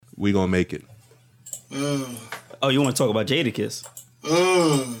We Gonna Make It. Oh, you want to talk about Jadakiss?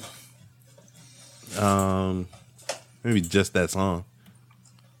 Maybe just that song.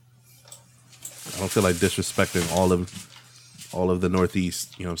 I don't feel like disrespecting all of the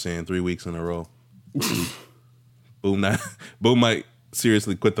Northeast. You know what I'm saying? 3 weeks in a row. Boom might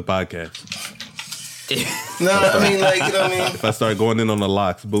seriously quit the podcast. No, I mean, like, you know what I mean? If I start going in on the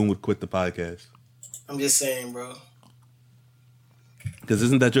locks, Boom would quit the podcast. I'm just saying, bro. Because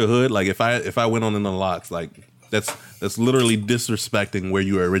isn't that your hood? Like, if I went on in the locks, like, that's literally disrespecting where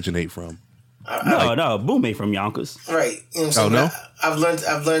you originate from. No, Boom ain't from Yonkers. Right. You know what I'm saying? Oh, no? I've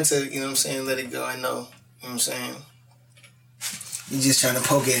learned to, you know what I'm saying, let it go. I know. You know what I'm saying? You just trying to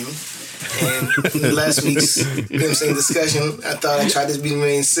poke at me. And in last week's, you know what I'm saying, discussion, I thought I tried to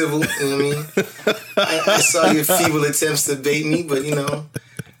remain civil. You know what I mean? I saw your feeble attempts to bait me, but, you know,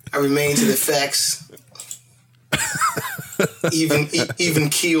 I remained to the facts. Even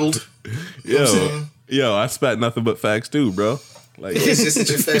keeled. You know what I'm saying? Yo, I spat nothing but facts too, bro. Like, it's just that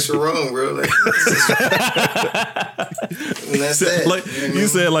your facts were wrong, bro. Like, and that's that. Like you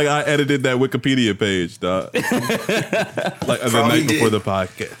said, like I edited that Wikipedia page, dog. Like the night before the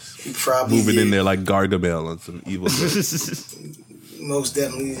podcast. You probably moving did. in there like Gargamel on some evil shit. Most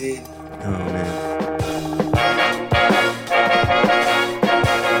definitely did. Oh man.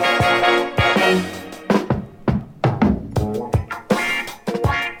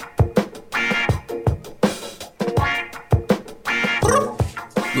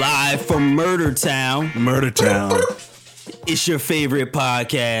 Live from Murder Town. It's your favorite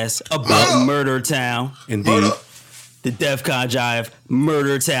podcast about Murder Town. Indeed. The DefCon Jive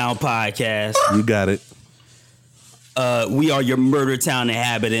Murder Town podcast. You got it. We are your Murder Town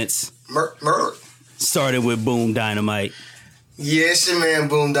inhabitants. Murder. Starting with Boom Dynamite. Yeah, it's your man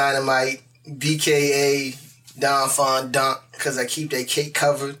Boom Dynamite, BKA Don Fondant, because I keep that cake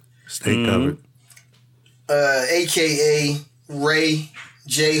covered. Stay covered. AKA Ray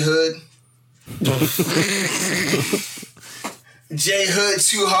J Hood. J Hood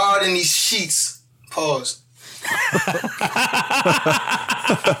too hard in these sheets. Pause.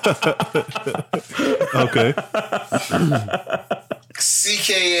 Okay.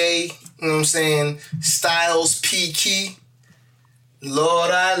 CKA, you know what I'm saying? Styles P Key. Lord,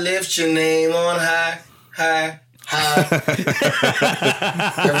 I lift your name on high, high, high.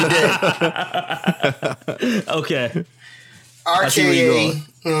 Every day. Okay. RKA, you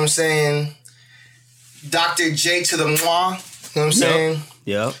know what I'm saying? Dr. J to the moi, you know what I'm saying?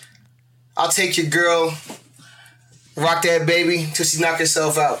 Yep. I'll take your girl, rock that baby till she knock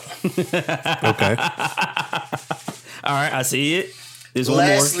herself out. Okay. All right, I see it. There's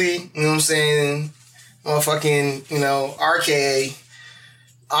Lastly, one more. you know what I'm saying? Motherfucking, you know, RKA,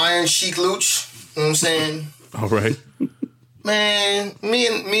 Iron Sheik Luch, you know what I'm saying? All right. Man, me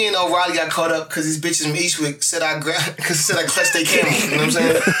and O'Reilly got caught up because these bitches from Eastwick said I clutched their camel. You know what I'm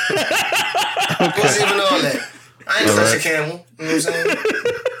saying? It wasn't even all that. I ain't clutched a camel. You know what I'm saying?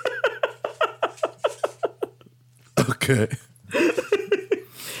 Okay.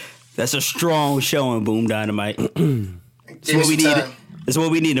 That's a strong showing, Boom Dynamite. That's what we need. That's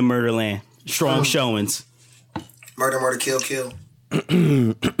what we need in Murderland. Strong showings. Murder, kill, kill.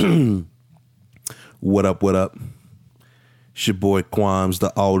 What up? It's your boy Quams, the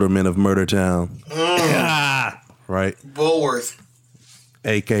alderman of Murder Town. Right? Bullworth.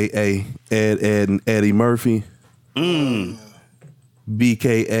 AKA Ed and Eddie Murphy. BKA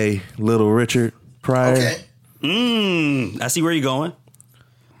Little Richard Pryor. Okay. I see where you're going.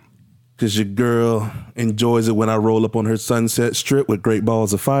 Cause your girl enjoys it when I roll up on her Sunset Strip with great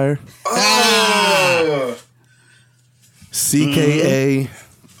balls of fire. CKA.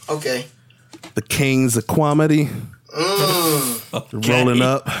 Okay. The Kings of Quamity. Okay. Rolling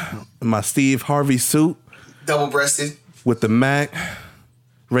up in my Steve Harvey suit. Double-breasted. With the Mac.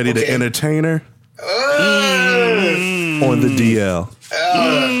 Ready to entertain her. On the DL.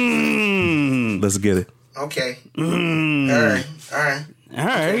 Let's get it. Okay. All right.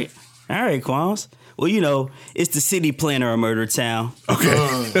 All right, Quams. Well, you know, it's the city planner of Murder Town.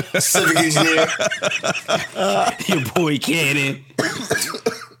 Okay. Civic engineer. Your boy Cannon.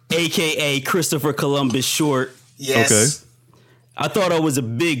 AKA Christopher Columbus Short. Yes. Okay. I thought it was a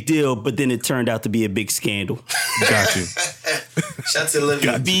big deal, but then it turned out to be a big scandal. Got you. Shout to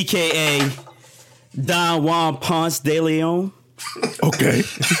Olivia. BKA Don Juan Ponce de Leon. Okay.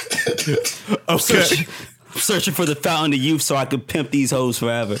 Okay. Searching for the fountain of youth so I could pimp these hoes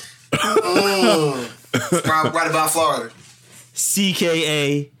forever. Right about Florida.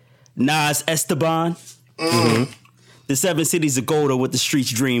 CKA Nas Esteban. The 7 cities of gold are what the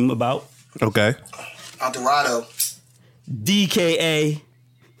streets dream about. Okay. Eldorado. DKA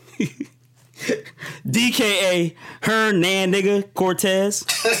DKA, her nan nigga, Cortez.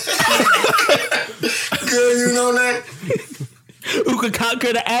 Girl, you know that. Who could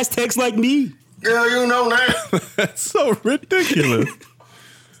conquer the Aztecs like me? Girl, you know that. That's so ridiculous.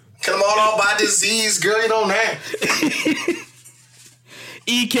 Kill them all off by disease. Girl, you know that.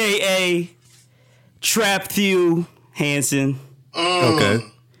 EKA, Trap Thew Hansen. Okay.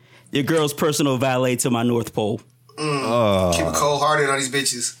 Your girl's personal valet to my North Pole. Keep it cold-hearted on these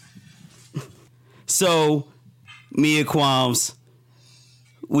bitches. So, Mia Qualms,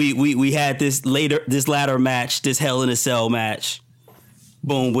 we had this ladder match, this Hell in a Cell match.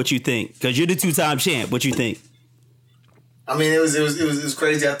 Boom, what you think? Because you're the 2-time champ. What you think? I mean, it was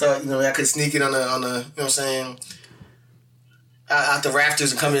crazy. I thought, I could sneak it on the, you know what I'm saying, out the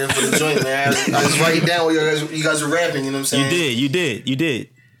rafters and come in for the joint, man. I just write it down while you guys were rapping, you know what I'm saying? You did.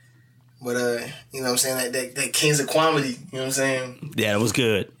 But, you know what I'm saying, that Kings of Comedy, you know what I'm saying? Yeah, that was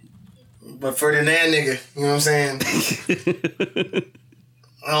good. But for the nan nigga, you know what I'm saying?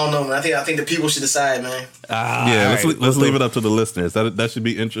 I don't know, man. I think the people should decide, man. Let's leave it up to the listeners. That should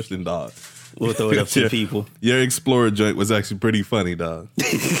be interesting, dog. We'll throw it up to the people. Your Explorer joint was actually pretty funny, dog.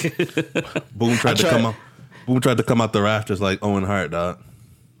 Boom tried to come out the rafters like Owen Hart, dog.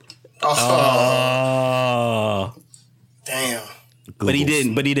 Oh. Damn. But he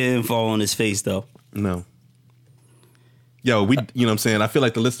didn't fall on his face though. No. Yo, you know what I'm saying? I feel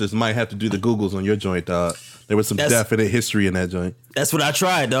like the listeners might have to do the Googles on your joint, dog. There was some definite history in that joint. That's what I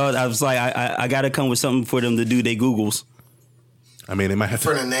tried, dog. I was like, I gotta come with something for them to do their Googles. I mean, they might have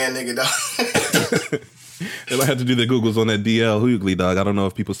for the nan nigga, dog. They might have to do their Googles on that DL Hughley, dog. I don't know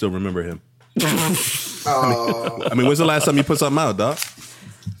if people still remember him. I mean, when's the last time you put something out, dog?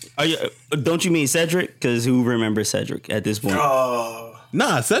 Don't you mean Cedric? Because who remembers Cedric at this point?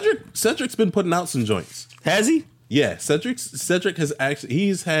 Nah, Cedric's been putting out some joints. Has he? Yeah, Cedric has actually,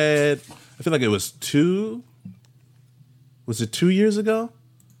 he's had, I feel like it was 2 years ago?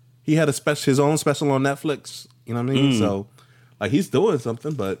 He had his own special on Netflix, you know what I mean? So, like, he's doing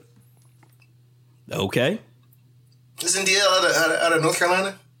something, but. Okay. Isn't DL out of North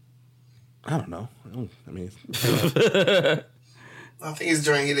Carolina? I don't know. I think he's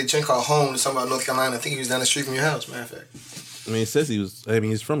during a joint called Home, something about North Carolina. I think he was down the street from your house, matter of fact. I mean, it says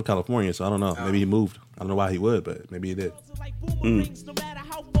he's from California, so I don't know. Maybe he moved. I don't know why he would, but maybe he did.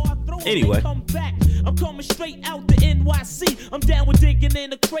 Anyway. I'm coming straight out the NYC. I'm down with digging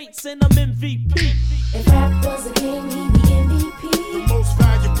in the crates and I'm MVP. If rap was a game, he'd be MVP. The most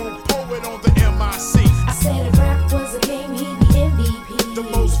valuable poet on the MIC. I said if rap was a game, he'd be MVP. The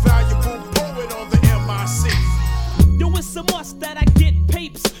most valuable poet on the MIC. Yo, it's a must that I get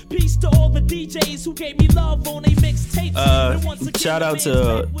papes. Peace to all the DJs who gave me love on a mixtape. Shout out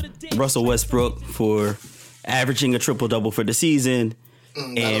to Russell Westbrook for averaging a triple-double for the season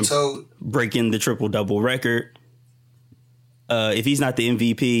and breaking the triple-double record. If he's not the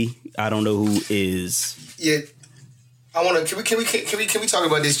MVP, I don't know who is. Yeah, I want to. Can we talk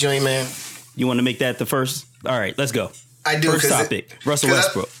about this joint, man? You want to make that the first? All right, let's go. I do. First topic: Russell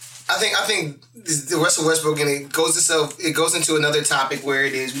Westbrook. I think the Russell Westbrook, and it goes into another topic where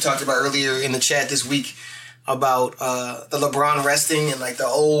it is we talked about earlier in the chat this week about the LeBron resting and like the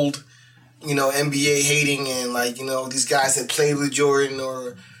old, NBA hating and like these guys that played with Jordan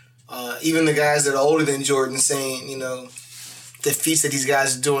or even the guys that are older than Jordan saying the feats that these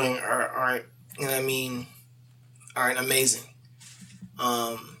guys are doing aren't amazing.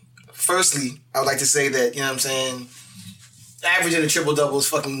 Firstly, I would like to say that averaging a triple-double is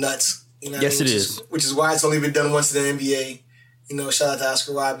fucking nuts. Yes, it is. Which is why it's only been done once in the NBA. Shout out to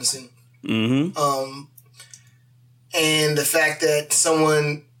Oscar Robinson. Mm-hmm. And the fact that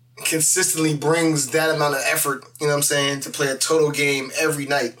someone consistently brings that amount of effort, to play a total game every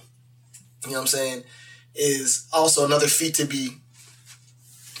night, is also another feat to be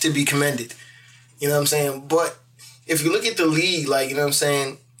commended. But if you look at the league, I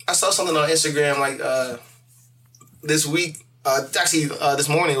saw something on Instagram this week. This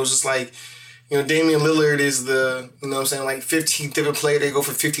morning it was just like, Damian Lillard is the, 15th different player to go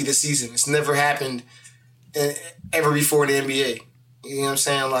for 50 this season. It's never happened ever before in the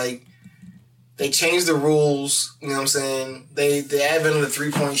NBA. They changed the rules, the advent of the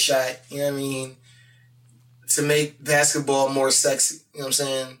 3-point shot, to make basketball more sexy,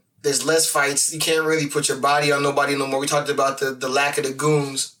 There's less fights. You can't really put your body on nobody no more. We talked about the lack of the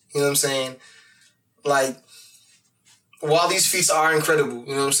goons, while these feats are incredible,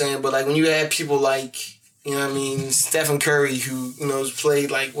 but like when you have people like, Stephen Curry, who, has played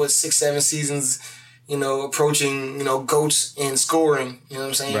 6-7 seasons, approaching, GOATs in scoring,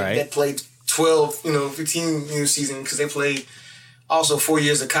 Right. That played 12, 15 seasons because they played also 4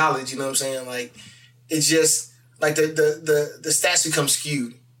 years of college. You know what I'm saying? Like, it's just like the stats become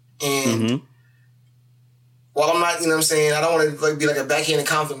skewed. And while I'm not, you know what I'm saying, I don't want to like be like a backhanded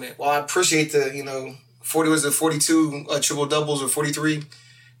compliment. While I appreciate the, 42 triple doubles or 43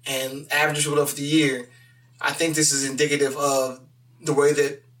 and average triple double for the year, I think this is indicative of the way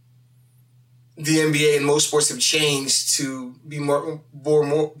that the NBA and most sports have changed to be more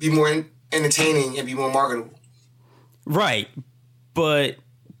entertaining and be more marketable. Right, but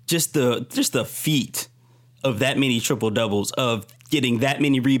just the feat of that many triple doubles, of getting that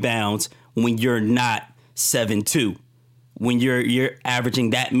many rebounds when you're not 7-2, when you're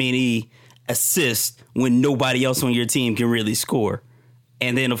averaging that many assists when nobody else on your team can really score,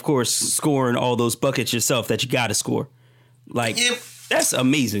 and then of course scoring all those buckets yourself that you got to score. Like, that's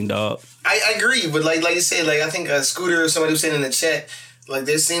amazing, dog. I agree, but like you said, like I think Scooter or somebody was saying in the chat, like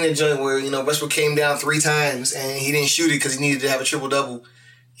they're seeing a joint where Westbrook came down 3 times and he didn't shoot it because he needed to have a triple double,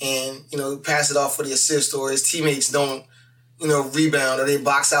 and pass it off for the assist, or his teammates don't rebound, or they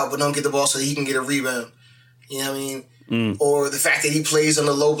box out but don't get the ball so he can get a rebound. You know what I mean? Or the fact that he plays on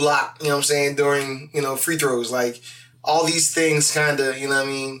the low block, during free throws, like all these things kind of,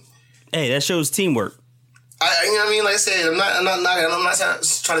 Hey, that shows teamwork. Like I said, I'm not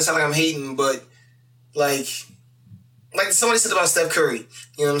trying to sound like I'm hating, but like somebody said about Steph Curry,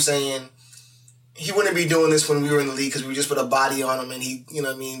 you know what I'm saying? He wouldn't be doing this when we were in the league because we just put a body on him and he,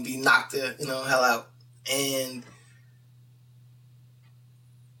 be knocked the, hell out. And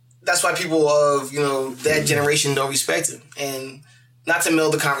that's why people of, that generation don't respect him. And not to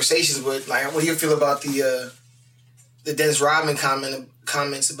meld the conversations, but like, what do you feel about the Dennis Rodman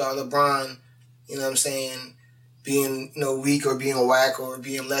comments about LeBron, being, weak or being whack or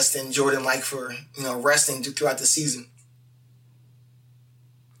being less than Jordan-like for, resting throughout the season?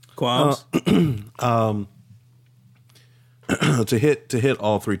 Qualms? To hit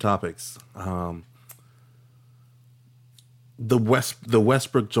all 3 topics, the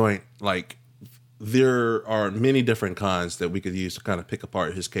Westbrook joint, like there are many different cons that we could use to kind of pick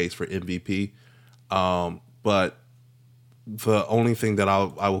apart his case for MVP, but the only thing that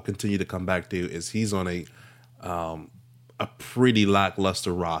I will continue to come back to is he's on a pretty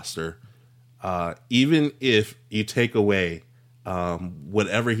lackluster roster. Even if you take away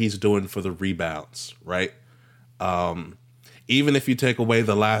whatever he's doing for the rebounds, right? Even if you take away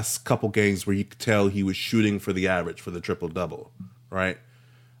the last couple games where you could tell he was shooting for the average for the triple double, right?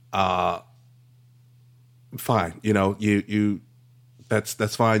 Fine, you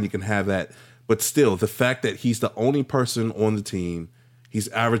that's fine. You can have that, but still, the fact that he's the only person on the team, he's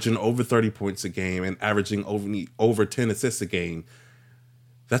averaging over 30 points a game and averaging over 10 assists a game.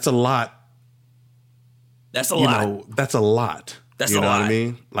 That's a lot. That's a lot. That's a lot. That's you a know lot. what I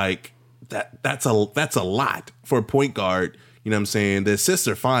mean? Like that's a lot for a point guard. You know what I'm saying? The assists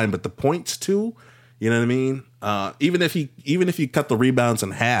are fine, but the points too. You know what I mean? Even if you cut the rebounds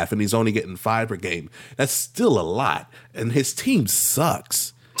in half and he's only getting 5 per game, that's still a lot. And his team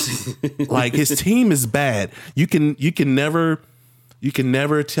sucks. Like his team is bad. You can never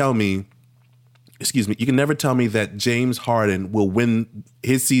tell me. Excuse me. You can never tell me that James Harden will win.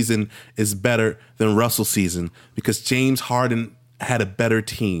 His season is better than Russell's season because James Harden had a better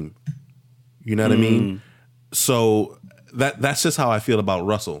team. You know what I mean? So that's just how I feel about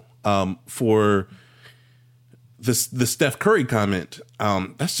Russell. For the Steph Curry comment,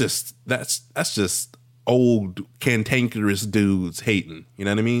 that's just old cantankerous dudes hating. You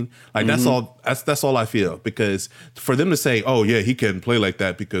know what I mean? Like that's all I feel, because for them to say, "Oh yeah, he can play like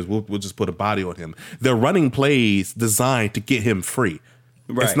that because we'll just put a body on him," they're running plays designed to get him free.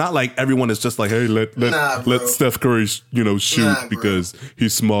 Right. It's not like everyone is just like, hey, let Steph Curry, shoot because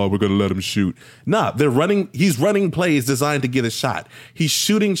he's small. We're going to let him shoot. Nah, he's running plays designed to get a shot. He's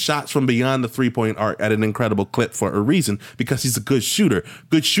shooting shots from beyond the 3-point arc at an incredible clip for a reason, because he's a good shooter.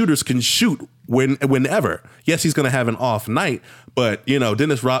 Good shooters can shoot whenever. Yes, he's going to have an off night, but,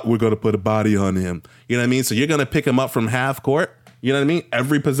 Dennis Rodman, we're going to put a body on him. You know what I mean? So you're going to pick him up from half court. You know what I mean?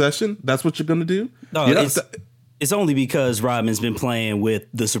 Every possession. That's what you're going to do. No, it's only because Rodman's been playing with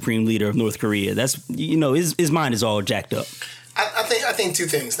the supreme leader of North Korea. That's, his mind is all jacked up. I think 2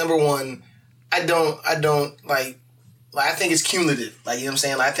 things. Number one, I don't like I think it's cumulative. Like, you know what I'm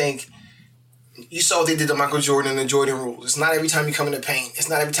saying? Like, I think you saw what they did to Michael Jordan and the Jordan rules. It's not every time you come in the paint. It's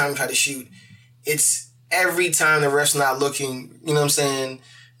not every time you try to shoot. It's every time the ref's not looking. You know what I'm saying?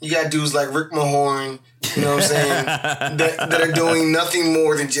 You got dudes like Rick Mahorn, you know what I'm saying, that are doing nothing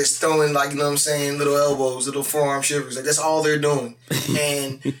more than just throwing, like, you know what I'm saying, little elbows, little forearm shivers. Like, that's all they're doing.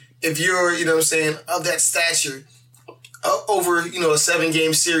 And if you're, you know what I'm saying, of that stature, over, a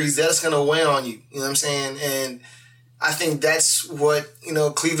 7-game series, that's going to weigh on you. You know what I'm saying? And I think that's what,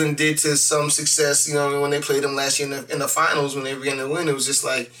 Cleveland did to some success, when they played them last year in the finals when they began to win. It was just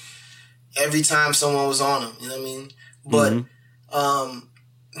like every time someone was on them, you know what I mean? But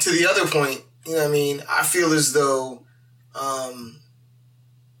to the other point, you know what I mean, I feel as though I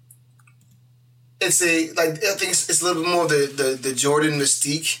think it's a little bit more the Jordan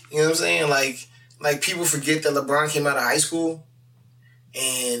mystique, you know what I'm saying? Like people forget that LeBron came out of high school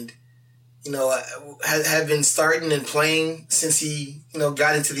and had been starting and playing since he,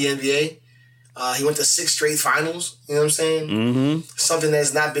 got into the NBA. He went to 6 straight finals, you know what I'm saying? Mm-hmm. Something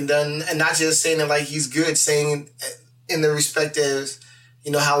that's not been done, and not just saying that like he's good, saying in the respect of,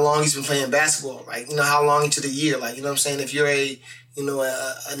 how long he's been playing basketball, like, how long into the year, like, you know what I'm saying? If you're a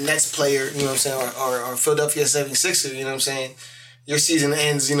Nets player, you know what I'm saying, or Philadelphia 76er, you know what I'm saying? Your season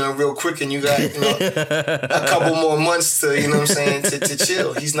ends, real quick, and you got, a couple more months to, you know what I'm saying, to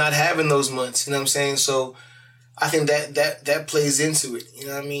chill. He's not having those months, you know what I'm saying? So I think that plays into it, you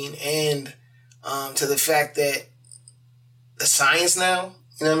know what I mean? And to the fact that the science now,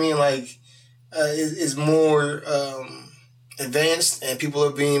 you know what I mean, like, is more advanced, and people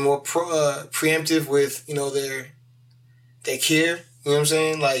are being more preemptive with, their care, you know what I'm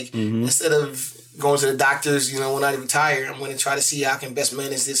saying? Like, instead of going to the doctors, when I retire, I'm going to try to see how I can best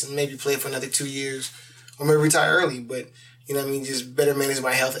manage this and maybe play for another 2 years, or maybe retire early, but, you know what I mean, just better manage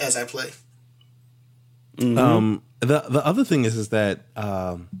my health as I play. Mm-hmm. The other thing is that,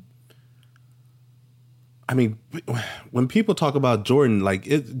 I mean, when people talk about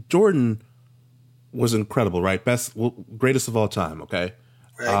Jordan, Jordan was incredible, right? Greatest of all time, okay?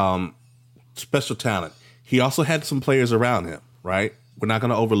 Right. Special talent. He also had some players around him, right? We're not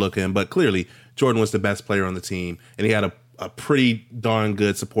going to overlook him, but clearly Jordan was the best player on the team, and he had a pretty darn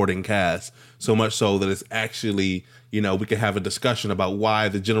good supporting cast, so much so that it's actually, we could have a discussion about why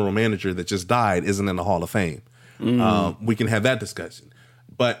the general manager that just died isn't in the Hall of Fame. We can have that discussion.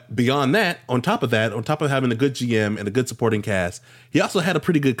 But beyond that, on top of having a good GM and a good supporting cast, he also had a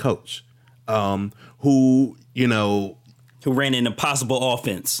pretty good coach who ran an impossible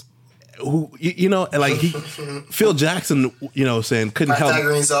offense. Phil Jackson, saying couldn't help.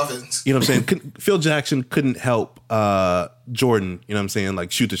 Offense. You know what I'm saying? Phil Jackson couldn't help Jordan, you know what I'm saying,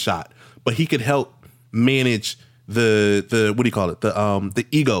 like shoot the shot, but he could help manage the what do you call it? The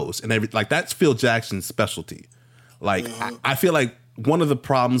egos and everything. Like that's Phil Jackson's specialty. Like I feel like one of the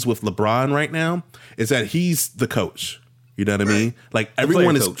problems with LeBron right now is that he's the coach. You know what I mean? Like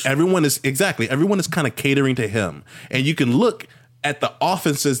everyone is kind of catering to him, and you can look at the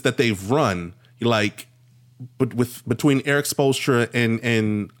offenses that they've run, like between Eric Spoelstra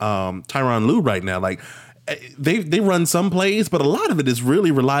and Tyronn Lue right now, like they run some plays, but a lot of it is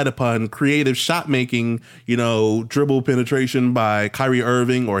really relied upon creative shot making, dribble penetration by Kyrie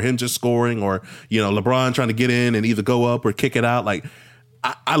Irving, or him just scoring, or LeBron trying to get in and either go up or kick it out. Like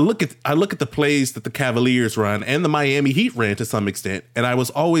I look at the plays that the Cavaliers run and the Miami Heat ran to some extent, and I was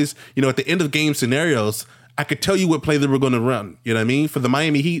always, at the end of game scenarios, I could tell you what play they were going to run. You know what I mean? For the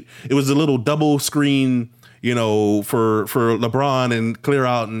Miami Heat, it was a little double screen, for LeBron, and clear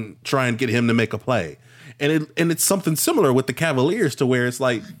out and try and get him to make a play. And it's something similar with the Cavaliers, to where it's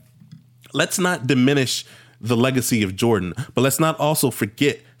like, let's not diminish the legacy of Jordan, but let's not also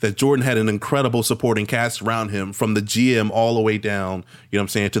forget that Jordan had an incredible supporting cast around him, from the GM all the way down,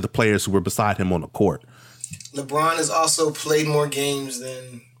 to the players who were beside him on the court. LeBron has also played more games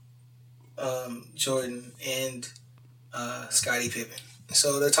than Jordan and Scottie Pippen.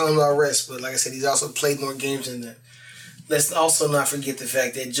 So they're talking about rest, but like I said, he's also played more games than them. Let's also not forget the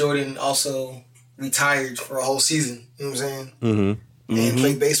fact that Jordan also retired for a whole season, you know what I'm saying? Mm-hmm. And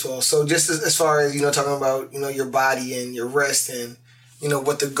played baseball. So just as far as, talking about, your body and your rest and,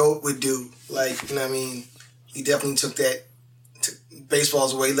 what the GOAT would do, like, you know what I mean? He definitely took that.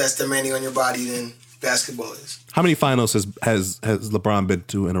 Baseball's way less demanding on your body than basketball is. How many finals has LeBron been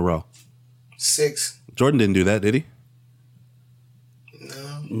to in a row? 6. Jordan didn't do that, did he?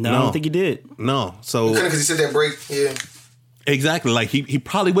 No, I don't think he did. No. So he couldn't, because he took that break. Yeah. Exactly. Like he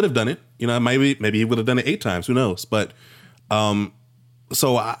probably would have done it. Maybe he would have done it 8 times. Who knows? But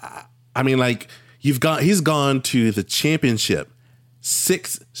so I mean, like he's gone to the championship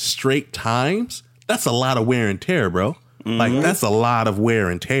 6 straight times. That's a lot of wear and tear, bro. Mm-hmm. Like that's a lot of wear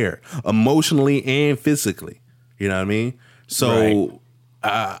and tear, emotionally and physically. You know what I mean? So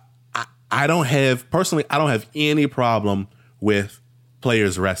I don't have any problem with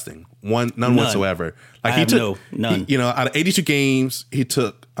players resting. None whatsoever. Like he took none. Out of 82 games, he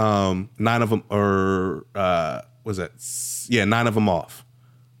took 9 of them, or was that? Yeah, 9 of them off.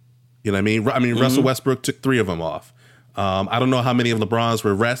 You know what I mean? Russell Westbrook took 3 of them off. I don't know how many of LeBron's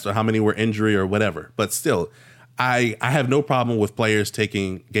were rest or how many were injury or whatever, but still, I have no problem with players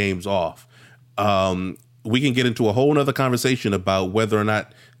taking games off. We can get into a whole nother conversation about whether or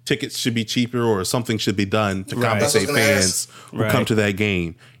not tickets should be cheaper or something should be done to compensate fans who come to that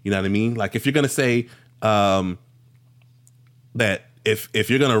game. You know what I mean? Like if you're going to say that if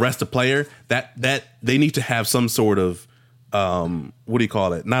you're going to arrest a player, that they need to have some sort of what do you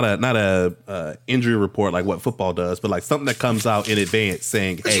call it? Not a injury report like what football does, but like something that comes out in advance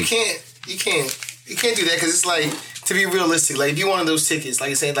saying, but "Hey, you can't do that because it's like, to be realistic. Like if you want those tickets,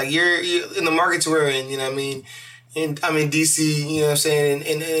 like I said, like you're in the markets we're in. You know what I mean? And I'm in DC. You know what I'm saying?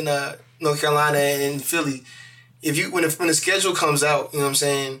 In North Carolina and in Philly. If you when the schedule comes out, you know what I'm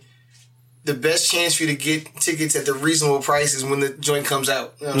saying, the best chance for you to get tickets at the reasonable price is when the joint comes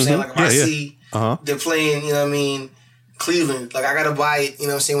out. You know what I'm saying? Like if I see they're playing, you know what I mean, Cleveland, like I gotta buy it, you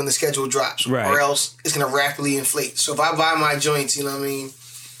know what I'm saying, when the schedule drops. Right. Or else it's gonna rapidly inflate. So if I buy my joints, you know what I mean,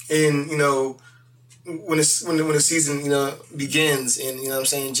 and you know, when the season, you know, begins in, you know what I'm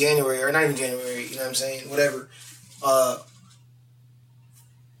saying, January, or not even January, you know what I'm saying, whatever.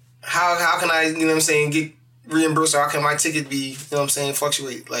 How can I, you know what I'm saying, get reimbursed, or how can my ticket be, you know what I'm saying,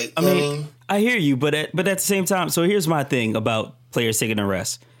 fluctuate? Like, you know what I mean? I hear you, but at the same time, so here's my thing about players taking a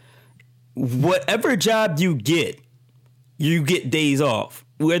rest. Whatever job you get days off.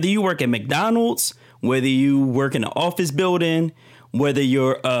 Whether you work at McDonald's, whether you work in an office building, whether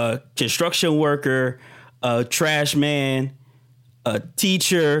you're a construction worker, a trash man, a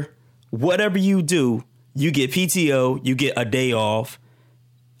teacher, whatever you do, you get PTO, you get a day off.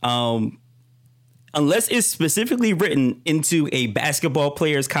 Unless it's specifically written into a basketball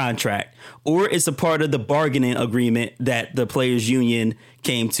player's contract, or it's a part of the bargaining agreement that the players' union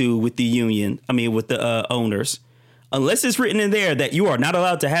came to with the union. I mean, with the owners. Unless it's written in there that you are not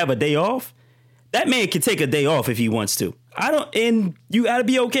allowed to have a day off, that man can take a day off if he wants to. And you got to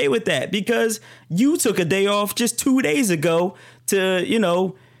be okay with that, because you took a day off just 2 days ago to, you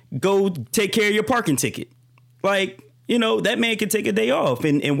know, go take care of your parking ticket. Like, you know, that man can take a day off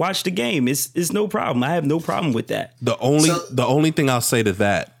and watch the game. It's no problem. I have no problem with that. The only thing I'll say to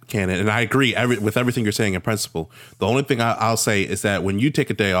that, Cannon, and I agree with everything you're saying in principle. The only thing I'll say is that when you take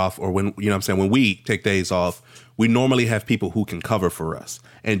a day off, or when, you know what I'm saying, when we take days off, we normally have people who can cover for us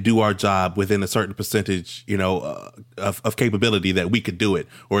and do our job within a certain percentage, you know, of capability that we could do it,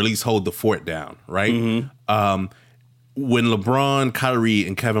 or at least hold the fort down, right? Mm-hmm. When LeBron, Kyrie,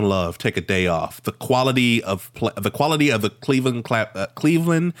 and Kevin Love take a day off, the quality of the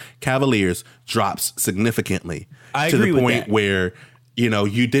Cleveland Cavaliers drops significantly. I to agree the with point that. where, you know,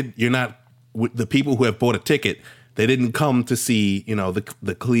 you're not the people who have bought a ticket. They didn't come to see, you know,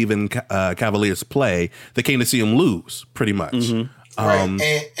 the Cleveland Cavaliers play. They came to see them lose, pretty much. Mm-hmm. Right.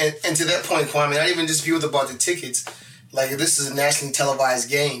 And to that point, Kwame, not even just people that bought the tickets. Like, if this is a nationally televised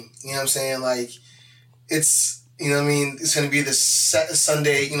game, you know what I'm saying? Like, it's, you know what I mean, it's going to be the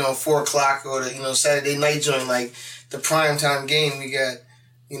Sunday, you know, 4 o'clock, or the, you know, Saturday night joint, like the primetime game. We got,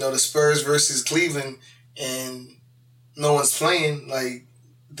 you know, the Spurs versus Cleveland, and no one's playing. Like,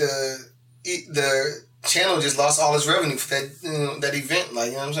 the channel just lost all its revenue for that, you know, that event. Like,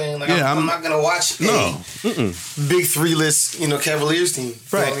 you know what I'm saying? Like, yeah, I'm not gonna watch a big 3-list, you know, Cavaliers team.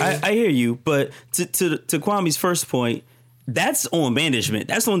 Right, You know what I mean? I hear you, but to Kwame's first point, that's on management.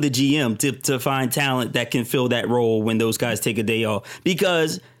 That's on the GM to find talent that can fill that role when those guys take a day off,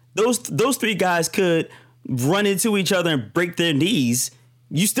 because those 3 guys could run into each other and break their knees.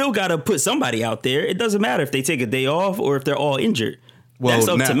 You still got to put somebody out there. It doesn't matter if they take a day off or if they're all injured. Well, that's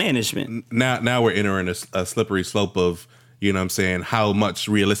up to management. Now we're entering a slippery slope of, you know what I'm saying, how much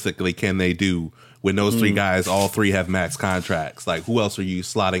realistically can they do when those 3 guys, all 3 have max contracts? Like, who else are you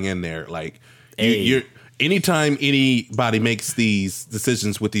slotting in there? Like, you're anytime anybody makes these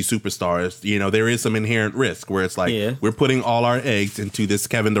decisions with these superstars, you know, there is some inherent risk where it's like, we're putting all our eggs into this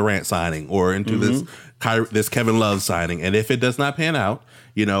Kevin Durant signing, or into this Kevin Love signing. And if it does not pan out,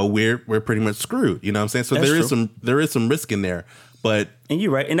 you know, we're pretty much screwed. You know what I'm saying? So there is some risk in there. But, and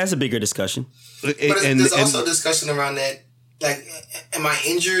you're right, and that's a bigger discussion. But there's also a discussion around that. Like, am I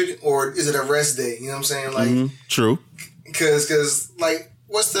injured, or is it a rest day? You know what I'm saying? Like, true. Because like,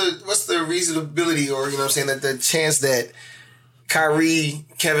 what's the reasonability, or, you know what I'm saying, that the chance that Kyrie,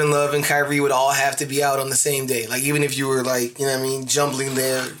 Kevin Love, and Kyrie would all have to be out on the same day? Like, even if you were, like, you know what I mean, jumbling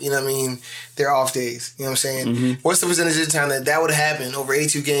their, you know what I mean, their off days. You know what I'm saying? What's the percentage of the time that would happen over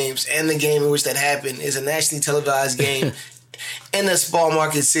 82 games, and the game in which that happened is a nationally televised game in a small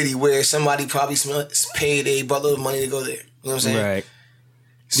market city where somebody probably paid a buttload of money to go there. You know what I'm saying? Right.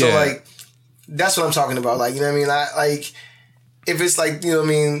 So, like, that's what I'm talking about. Like, you know what I mean? Like, if it's like, you know what I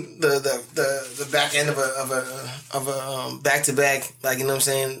mean, the back end of a back to back, like, you know what I'm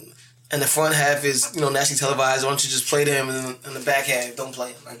saying, and the front half is, nationally televised, why don't you just play them, and then in the back half, don't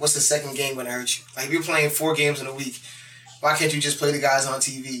play them? Like, what's the second game going to hurt you? Like, if you're playing 4 games in a week, why can't you just play the guys on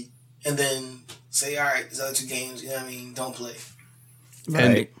TV and then say, all right, these other 2 games, don't play.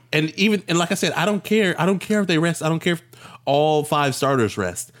 Right. And like I said, I don't care. I don't care if they rest. I don't care if all 5 starters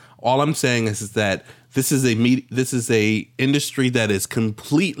rest. All I'm saying is that this is a industry that is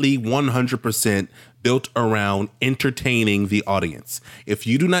completely 100% built around entertaining the audience. If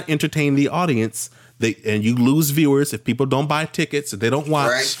you do not entertain the audience, and you lose viewers, if people don't buy tickets, if they don't watch,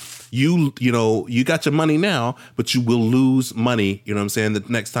 right. you got your money now, but you will lose money, you know what I'm saying, the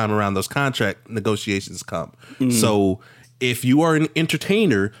next time around those contract negotiations come. Mm. So if you are an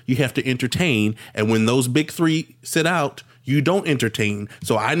entertainer, you have to entertain, and when those big 3 sit out, you don't entertain.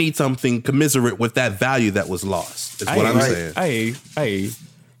 So I need something commiserate with that value that was lost. Is what I'm saying. I hear you.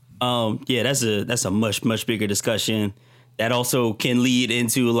 Yeah, that's a much bigger discussion that also can lead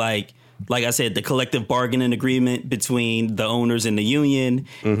into like I said, the collective bargaining agreement between the owners and the union,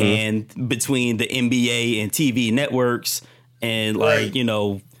 mm-hmm. and between the NBA and TV networks, and right.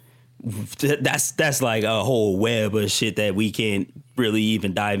 That's like a whole web of shit that we can't really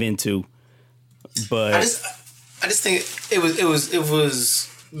even dive into. But I just think it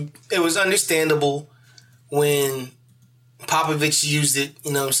was understandable when Popovich used it,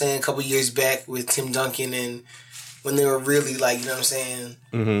 a couple years back with Tim Duncan, and when they were really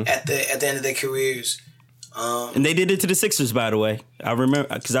mm-hmm. at the end of their careers. And they did it to the Sixers, by the way. I remember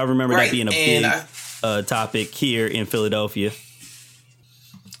right. that being a big topic here in Philadelphia.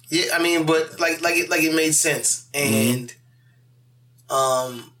 Yeah, but it made sense, and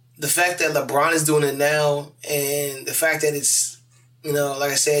mm-hmm. The fact that LeBron is doing it now, and the fact that it's,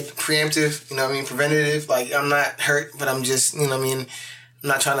 like I said, preemptive, preventative. Like, I'm not hurt, but I'm just, I'm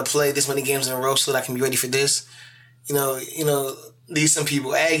not trying to play this many games in a row so that I can be ready for this. These some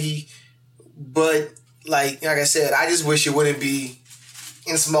people Aggie, but like I said, I just wish it wouldn't be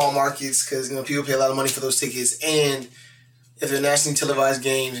in small markets because, people pay a lot of money for those tickets, and if they're nationally televised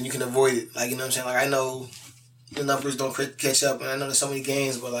games and you can avoid it, like, like I know the numbers don't catch up, and I know there's so many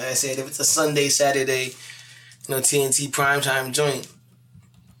games, but like I said, if it's a Sunday, Saturday, TNT primetime joint,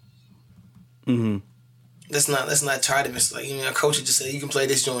 mm-hmm. let's not try to miss. Like, a coach would just say you can play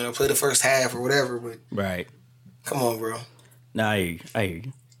this joint or play the first half or whatever. But right, come on, bro. Nah, I hear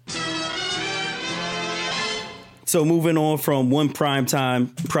you. So moving on from one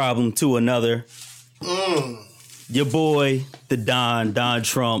primetime problem to another, your boy, the Don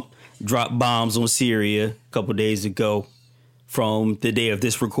Trump, dropped bombs on Syria a couple days ago from the day of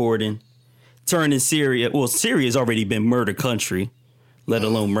this recording, turning Syria's already been murder country, let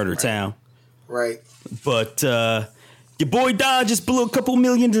alone murder town. Right. But your boy Don just blew a couple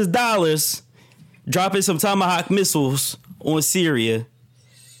millions of dollars dropping some Tomahawk missiles on Syria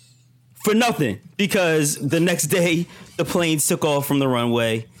for nothing, because the next day the planes took off from the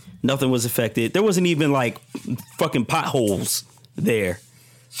runway. Nothing was affected. There wasn't even like fucking potholes there.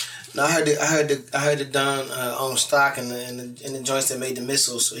 No, I heard the Don owned stock in the joints that made the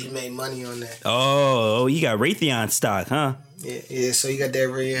missiles, so he made money on that. Oh, you got Raytheon stock, huh? Yeah. So you got that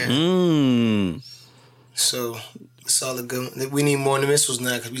Raytheon. So it's all good. We need more in the missiles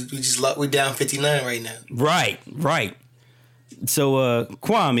now because we down 59 right now. Right. So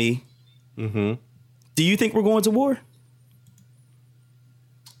Kwame, mm-hmm. do you think we're going to war?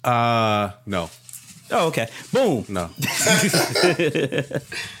 No. Oh, okay. Boom. No.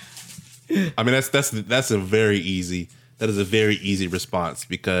 I mean, that's a very easy response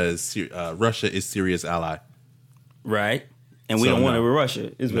because Russia is Syria's ally, right? And we don't want it with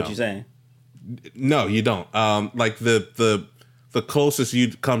Russia, is what you're saying. No, you don't. Like the closest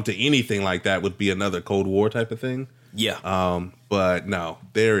you'd come to anything like that would be another Cold War type of thing. Yeah. But no,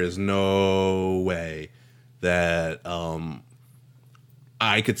 there is no way that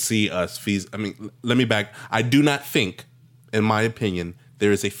I could see us. Let me back. I do not think, in my opinion,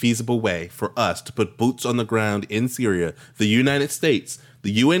 there is a feasible way for us to put boots on the ground in Syria. The United States,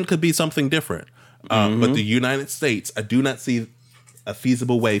 the UN could be something different, but the United States, I do not see a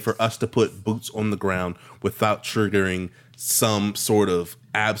feasible way for us to put boots on the ground without triggering some sort of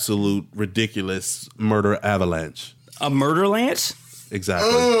absolute ridiculous murder avalanche. A murder lance? Exactly.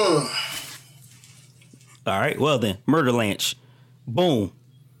 All right, well then, murder lance. Boom.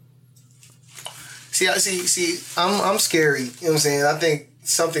 See, I'm scary. You know what I'm saying? I think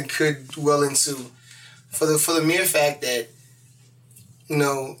something could well ensue for the mere fact that,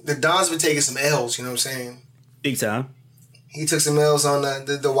 the Don's been taking some L's, you know what I'm saying? Big time. He took some L's on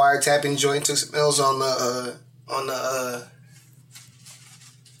the wiretapping joint, took some L's on the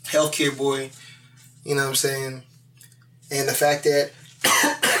healthcare boy, you know what I'm saying? And the fact that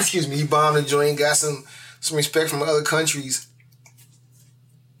excuse me, he bombed the joint, got some respect from other countries.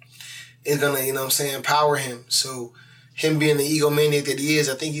 It's gonna, you know what I'm saying, empower him. So him being the egomaniac that he is,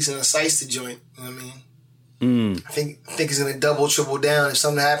 I think he's gonna size the joint. You know what I mean? I think he's gonna double, triple down. If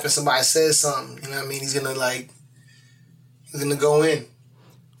something happens, somebody says something, you know what I mean? He's gonna go in.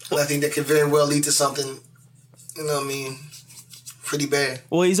 And I think that could very well lead to something, you know what I mean, pretty bad.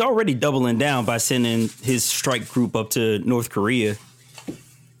 Well, he's already doubling down by sending his strike group up to North Korea.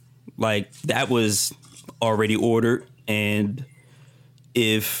 Like, that was already ordered. And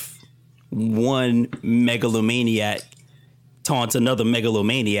if one megalomaniac taunts another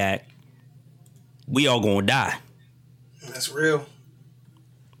megalomaniac, we all gonna die. That's real.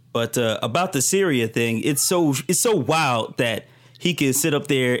 But about the Syria thing, it's so wild that he can sit up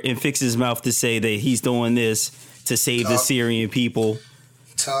there and fix his mouth to say that he's doing this to save the Syrian people,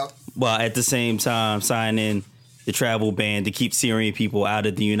 while at the same time signing the travel ban to keep Syrian people out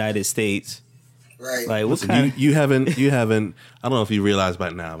of the United States. Right. Like, what you haven't. I don't know if you realize by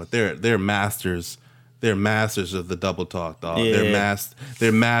now, but they're masters. They're masters of the double talk, dog. Yeah.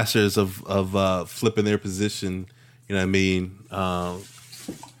 They're masters of flipping their position. You know what I mean?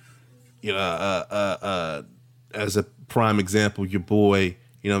 As a prime example, your boy,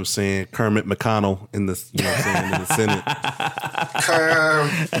 you know what I'm saying, Kermit McConnell in the, you know what I'm saying, in the Senate. Kerm.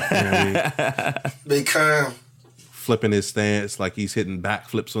 You know what I mean? Big Kerm. Flipping his stance like he's hitting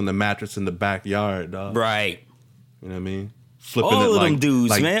backflips on the mattress in the backyard, dog. Right. You know what I mean? Flipping All it of like, them dudes,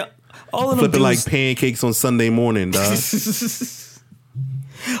 like, man. All of them flipping dudes. like pancakes on Sunday morning, dog.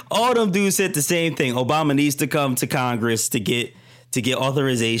 All them dudes said the same thing. Obama needs to come to Congress to get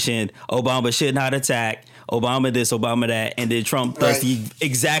authorization. Obama should not attack. Obama this, Obama that. And then Trump does the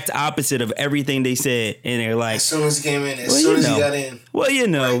exact opposite of everything they said. And they're like, as soon as he came in, as soon as he got in. Well, you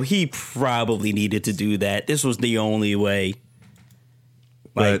know, he probably needed to do that. This was the only way.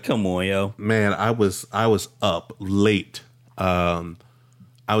 Like, come on, yo. Man, I was up late. I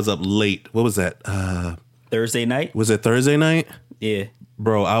was up late. What was that? Thursday night? Was it Thursday night? Yeah.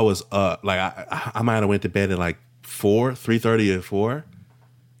 Bro, I was up. Like, I might have went to bed at like 3:30 or 4.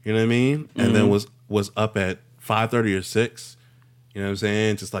 You know what I mean? And then was up at 5:30 or 6. You know what I'm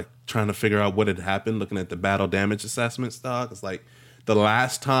saying? Just like trying to figure out what had happened, looking at the battle damage assessment stock. It's like the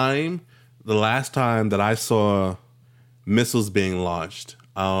last time that I saw missiles being launched,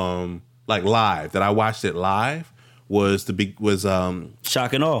 like live, that I watched it live, was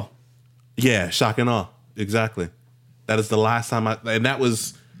shock and awe. Yeah, shock and awe. Exactly. That is the last time and that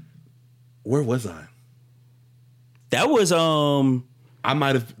was, where was I? That was I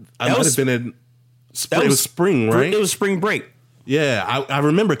might have been in. It was spring, right? It was spring break. Yeah, I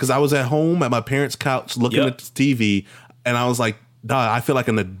remember because I was at home at my parents' couch looking at the TV, and I was like, "Dog, I feel like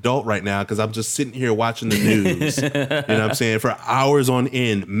an adult right now because I'm just sitting here watching the news." You know what I'm saying? For hours on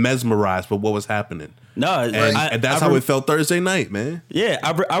end, mesmerized by what was happening. No, and that's how it felt Thursday night, man. Yeah,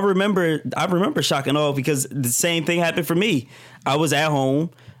 I remember shock and awe because the same thing happened for me. I was at home.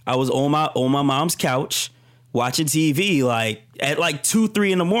 I was on my mom's couch watching TV like at like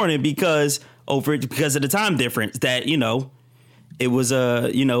 2-3 in the morning because of the time difference that, you know, it was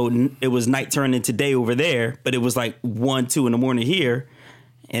it was night turning into day over there, but it was like 1-2 in the morning here,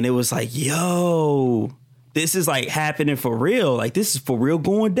 and it was like, yo, this is like happening for real. Like, this is for real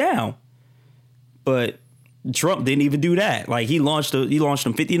going down. But Trump didn't even do that. Like, he launched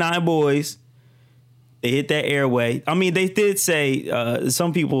them 59 boys. They hit that airway. I mean, they did say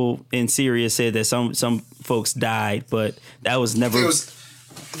some people in Syria said that some folks died, but that was never.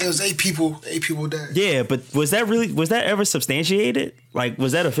 There was 8 people. 8 people died. Yeah, but was that ever substantiated? Like,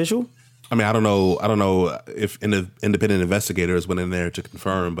 was that official? I mean, I don't know if independent investigators went in there to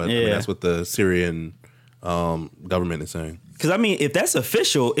confirm, but I mean, that's what the Syrian government is saying. Because I mean, if that's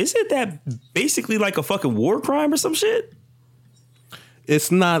official, isn't that basically like a fucking war crime or some shit?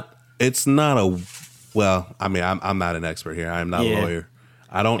 It's not a. Well, I mean, I'm not an expert here. I'm not a lawyer.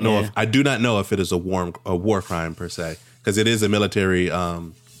 I don't know I do not know if it is a war crime per se, because it is a military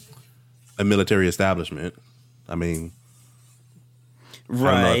establishment. I mean, right.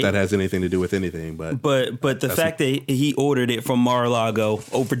 I don't know if that has anything to do with anything, but the fact that he ordered it from Mar-a-Lago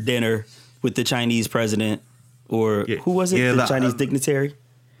over dinner with the Chinese president, or who was it? The Chinese dignitary.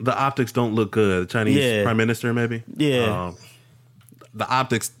 The optics don't look good. The Chinese prime minister, maybe. Yeah. The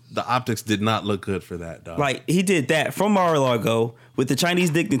optics did not look good for that, dog. Like, he did that from Mar-a-Lago with the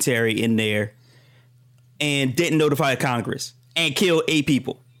Chinese dignitary in there and didn't notify Congress and killed 8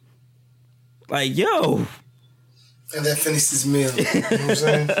 people. Like, yo. And that finished his meal. You know what I'm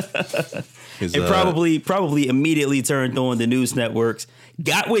saying? And probably immediately turned on the news networks.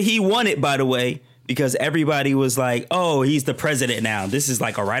 Got what he wanted, by the way, because everybody was like, "Oh, he's the president now. This is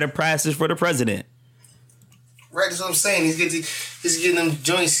like a rite of passage for the president." Right, that's what I'm saying. He's getting them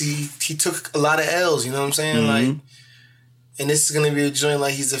joints. He took a lot of L's. You know what I'm saying? Like, and this is gonna be a joint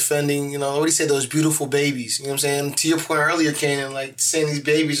like he's defending. You know, what he said, those beautiful babies. You know what I'm saying? To your point earlier, Kanan, like saying these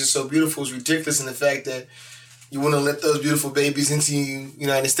babies are so beautiful is ridiculous in the fact that you want to let those beautiful babies into the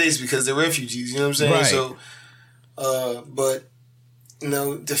United States because they're refugees. You know what I'm saying? Right. So, but you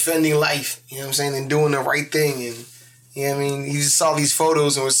know, defending life. You know what I'm saying, and doing the right thing and. You know what I mean? He just saw these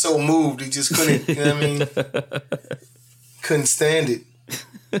photos and was so moved he just couldn't, you know what I mean? Couldn't stand it.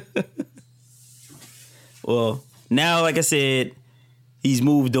 Well, now, like I said, he's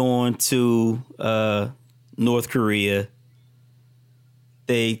moved on to North Korea.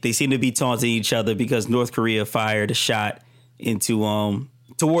 They seem to be taunting each other because North Korea fired a shot into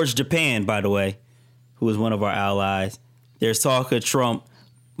towards Japan, by the way, who is one of our allies. There's talk of Trump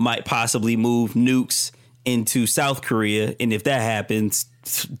might possibly move nukes into South Korea, and if that happens,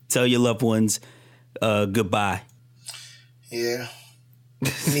 tell your loved ones goodbye. Yeah,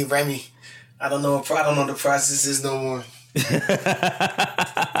 me Remy, I don't know the process is no more.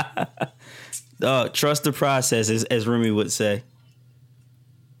 Trust the process, as Remy would say.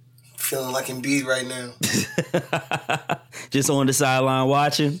 Feeling like Embiid right now. Just on the sideline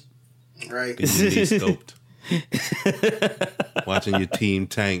watching. Right. Scoped. Watching your team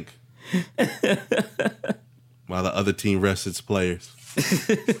tank. While the other team rests its players.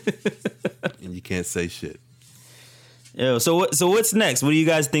 And you can't say shit. Yo, so what's next? What do you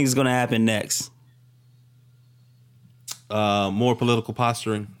guys think is going to happen next? More political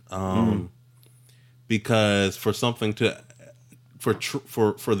posturing. Because for something to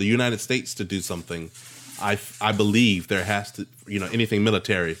for the United States to do something, I believe there has to, anything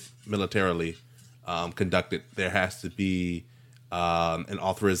militarily conducted, there has to be an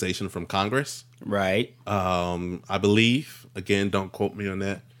authorization from Congress. Right. I believe, again, don't quote me on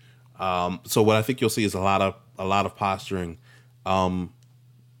that. So what I think you'll see is a lot of posturing.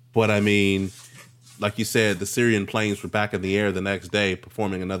 But I mean, like you said, the Syrian planes were back in the air the next day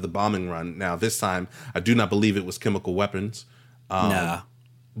performing another bombing run. Now, this time, I do not believe it was chemical weapons. But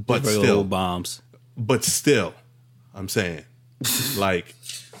still bombs. But still, I'm saying, like,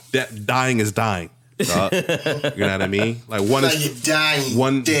 that dying is dying. You know what I mean? Like one is dying,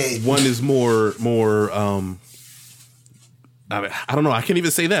 one is more. I don't know. I can't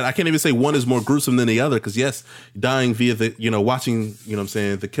even say that. I can't even say one is more gruesome than the other because yes, dying via the watching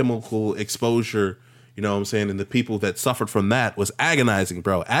the chemical exposure. You know what I'm saying? And the people that suffered from that was agonizing,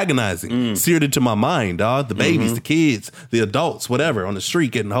 bro. Agonizing. Seared into my mind, dog. The babies, the kids, the adults, whatever, on the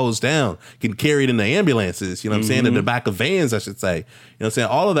street getting hosed down, getting carried in the ambulances, you know what I'm saying? In the back of vans, I should say. You know what I'm saying?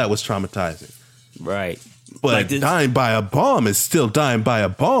 All of that was traumatizing. Right. But like dying by a bomb is still dying by a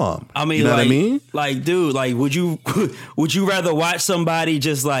bomb. I mean, you know what I mean? Like, dude, like, would you rather watch somebody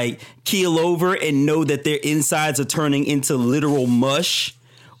just like keel over and know that their insides are turning into literal mush?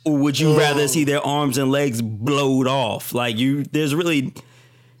 Or would you rather see their arms and legs blowed off? Like there's really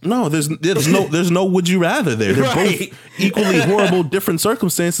there's no would you rather there. They're both equally horrible, different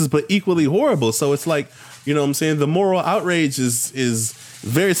circumstances, but equally horrible. So it's like, you know what I'm saying? The moral outrage is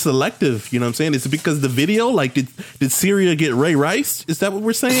very selective. You know what I'm saying? Is it because the video, like, did Syria get Ray Rice? Is that what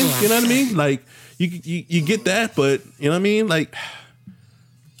we're saying? You know what I mean? Like you get that, but you know what I mean? Like,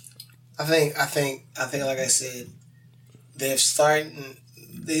 I think like I said, they're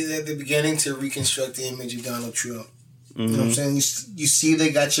beginning to reconstruct the image of Donald Trump. You know what I'm saying? You see they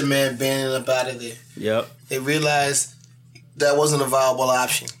got your man Bannon up out of there. Yep. They realized that wasn't a viable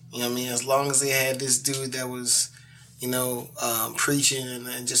option. You know what I mean? As long as they had this dude that was, preaching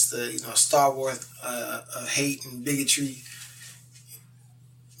and just a star worth of hate and bigotry,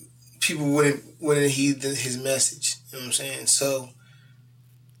 people wouldn't heed his message. You know what I'm saying? So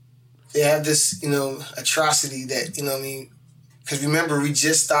they have this, atrocity that, you know what I mean? Because remember, we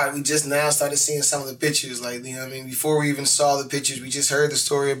just now started seeing some of the pictures. Like, you know what I mean? Before we even saw the pictures, we just heard the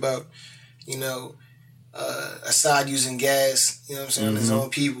story about, Assad using gas, you know what I'm saying, on his own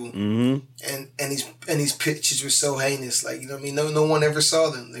people. And these pictures were so heinous. Like, you know what I mean? No one ever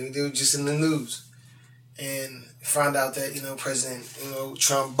saw them. They were just in the news. And found out that, President,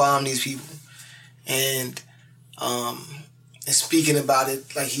 Trump bombed these people. And speaking about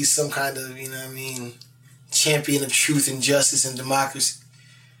it like he's some kind of, champion of truth and justice and democracy.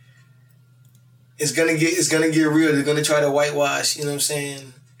 It's gonna get real. They're gonna try to whitewash. You know what I'm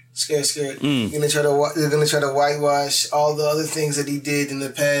saying? Scared. They're gonna try to whitewash all the other things that he did in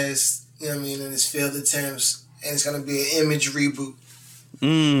the past. You know what I mean? In his failed attempts, and it's gonna be an image reboot.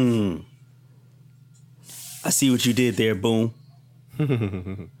 I see what you did there, Boom.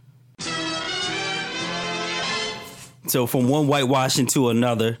 So from one whitewashing to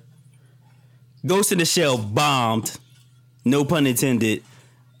another, Ghost in the Shell bombed, no pun intended,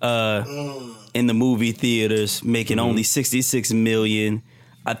 in the movie theaters, making only $66 million.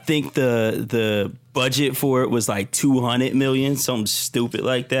 I think the budget for it was like $200 million, something stupid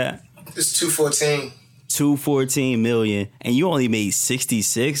like that. It's 214. $214 million, and you only made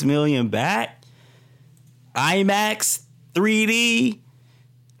 $66 million back. IMAX, 3D,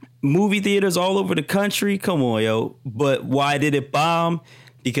 movie theaters all over the country. Come on, yo. But why did it bomb?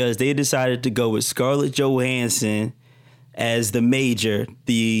 Because they decided to go with Scarlett Johansson as the major,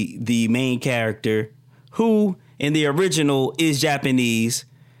 the main character, who in the original is Japanese.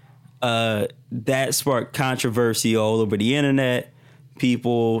 That sparked controversy all over the internet.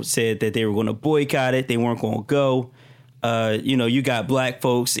 People said that they were going to boycott it. They weren't going to go. You got black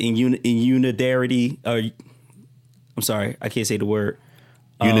folks in Unidarity. I'm sorry, I can't say the word.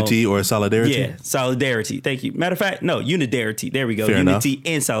 Unity or solidarity? Yeah, solidarity. Thank you. Matter of fact, no, Unidarity. There we go. Fair Unity enough.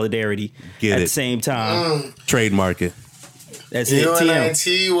 and solidarity Get at it. the same time. Trademark it. That's it.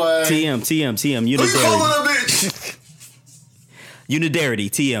 TM. Unidarity. Unidarity.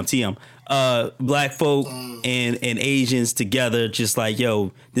 TM. Black folk and Asians together, just like,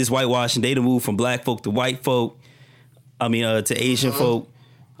 yo, this whitewashing, they done moved from black folk to white folk. To Asian folk.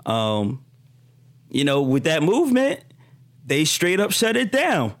 With that movement, they straight up shut it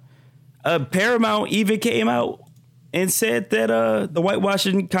down. Paramount even came out and said that the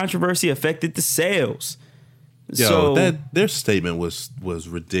whitewashing controversy affected the sales. Yo, their statement was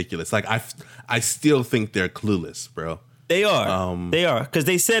ridiculous. Like I still think they're clueless, bro. They are. They are, because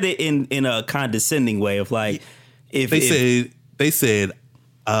they said it in a condescending way of like, they said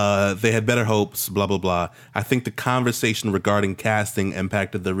they had better hopes, blah blah blah. I think the conversation regarding casting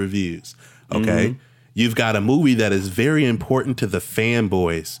impacted the reviews. Okay, you've got a movie that is very important to the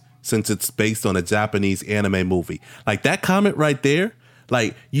fanboys since it's based on a Japanese anime movie. Like that comment right there.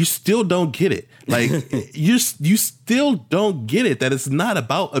 Like, you still don't get it. Like, you still don't get it that it's not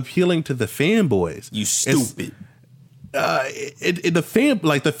about appealing to the fanboys. You stupid. The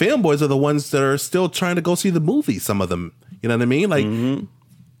fanboys are the ones that are still trying to go see the movie. Some of them, you know what I mean? Like,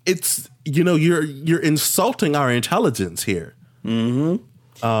 it's, you're insulting our intelligence here. Yeah,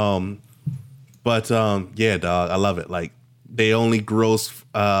 dog, I love it. Like, they only gross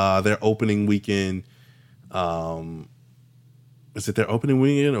their opening weekend. Is it their opening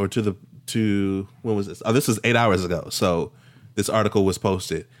weekend or to when was this? Oh, this was 8 hours ago. So this article was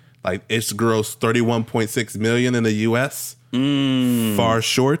posted. Like, it's grossed 31.6 million in the US, far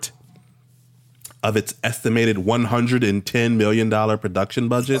short of its estimated $110 million production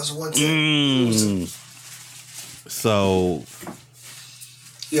budget. So,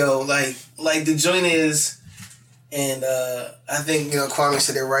 yo, like the joint is, and I think Kwame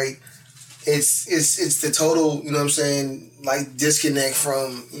said it right. It's the total, you know what I'm saying, like disconnect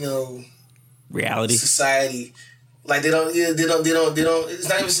from, reality, society. Like they don't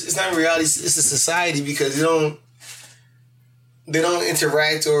it's not reality, it's a society, because they don't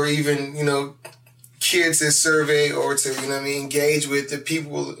interact or even, care to survey or to, engage with the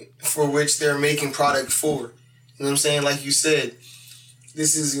people for which they're making product for. You know what I'm saying? Like you said,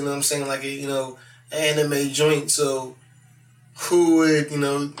 this is, like a, anime joint, so who would,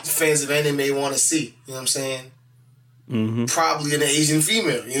 fans of anime want to see? You know what I'm saying? Probably an Asian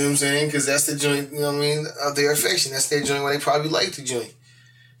female, you know what I'm saying? Because that's the joint, of their affection. That's their joint where they probably like the joint.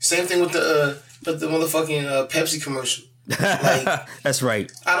 Same thing with the motherfucking Pepsi commercial. Like, that's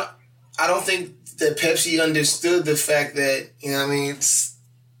right. I don't think that Pepsi understood the fact that,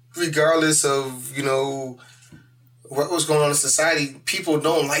 regardless of, what was going on in society, people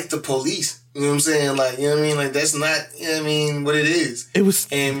don't like the police. You know what I'm saying? Like, Like, that's not, what it is. It was,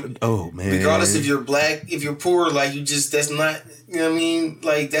 and oh, man. Regardless if you're black, if you're poor, like, that's not,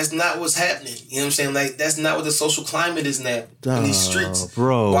 Like, that's not what's happening. You know what I'm saying? Like, that's not what the social climate is now in these streets.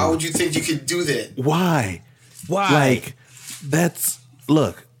 Bro. Why would you think you could do that? Why? Like,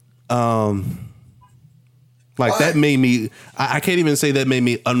 look, like, that made me, I can't even say that made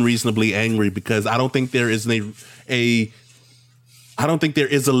me unreasonably angry, because I don't think there is I don't think there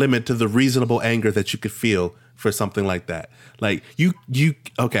is a limit to the reasonable anger that you could feel for something like that. Like,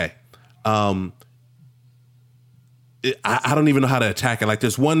 okay. I don't even know how to attack it. Like,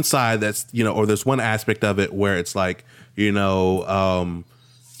 there's one side that's, or there's one aspect of it where it's like, You're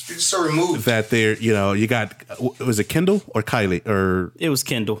just so removed. That there, you got, was it Kendall or Kylie? Or it was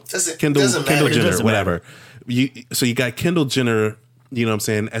Kendall. Kendall Jenner, whatever. So you got Kendall Jenner, you know what I'm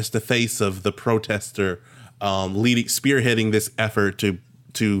saying, as the face of the protester, spearheading this effort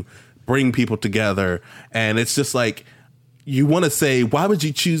to bring people together. And it's just like, you want to say, why would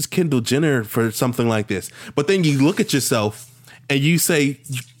you choose Kendall Jenner for something like this? But then you look at yourself and you say,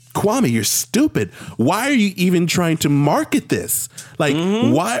 Kwame, you're stupid. Why are you even trying to market this? Like,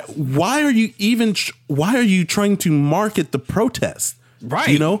 why are you trying to market the protest? Right.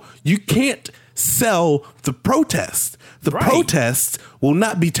 You know, you can't sell the protest. The protests will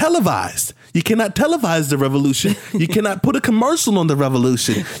not be televised. You cannot televise the revolution. You cannot put a commercial on the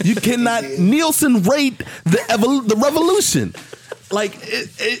revolution. You cannot Nielsen rate the revolution. Like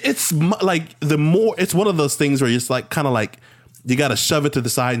it's like it's one of those things where you're just like kind of like you got to shove it to the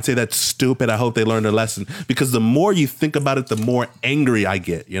side and say that's stupid. I hope they learn their lesson, because the more you think about it, the more angry I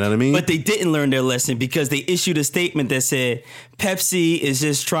get. You know what I mean? But they didn't learn their lesson, because they issued a statement that said Pepsi is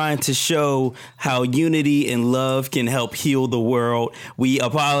just trying to show how unity and love can help heal the world. We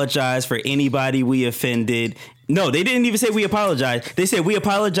apologize for anybody we offended. No, they didn't even say we apologize. They said we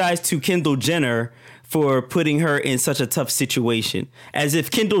apologize to Kendall Jenner for putting her in such a tough situation, as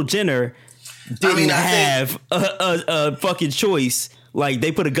if Kendall Jenner didn't have a fucking choice. Like,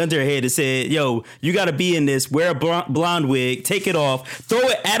 they put a gun to her head and said, yo, you got to be in this, wear a blonde wig, take it off, throw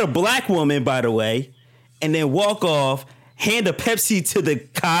it at a black woman, by the way, and then walk off, hand a Pepsi to the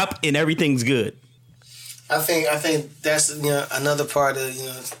cop, and everything's good. I think that's another part of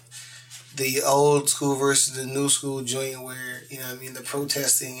the old school versus the new school joint, where the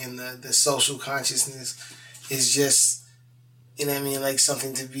protesting and the social consciousness is just like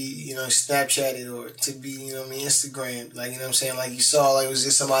something to be Snapchatted or to be Instagram, like like you saw, like it was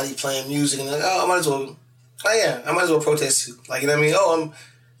just somebody playing music and like, I might as well protest too, like I'm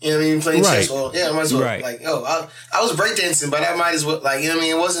playing chess, well I might as well, like I was breakdancing, but I might as well, like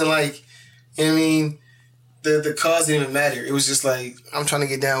it wasn't like the cause didn't even matter. It was just like, I'm trying to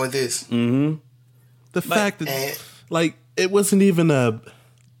get down with this. The fact that like it wasn't even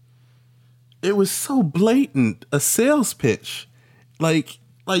it was so blatant a sales pitch. Like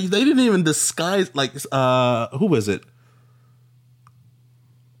they didn't even disguise, like, who was it?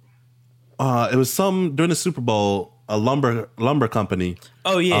 It was during the Super Bowl, a lumber company.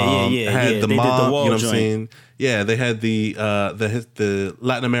 Oh yeah. Had the they mom, did the wall you know what I'm joint. saying? Yeah, they had the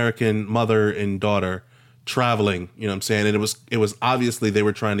Latin American mother and daughter traveling, you know what I'm saying? And it was obviously they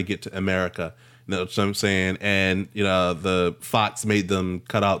were trying to get to America. You know what I'm saying? And, the Fox made them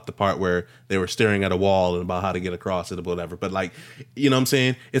cut out the part where they were staring at a wall and about how to get across it or whatever. But, like, you know what I'm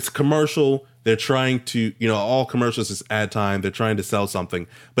saying? It's commercial. They're trying to, all commercials is ad time. They're trying to sell something.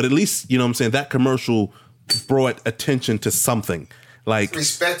 But at least, you know what I'm saying, that commercial brought attention to something. Like,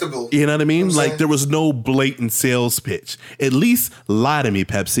 respectable. You know what I mean? You know what I'm Like, saying? there was no blatant sales pitch. At least lie to me,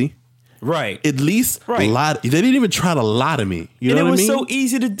 Pepsi. Right. At least lie. They didn't even try to lie to me. You know what I mean? And it was so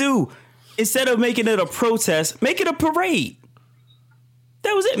easy to do. Instead of making it a protest, make it a parade.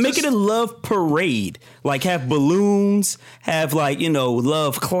 That was it. Make it a love parade. Like, have balloons, have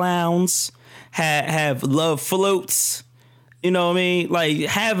love clowns, have love floats. You know what I mean? Like,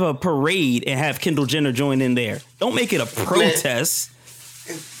 have a parade and have Kendall Jenner join in there. Don't make it a protest.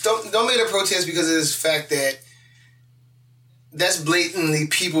 Don't make it a protest because of this fact that that's blatantly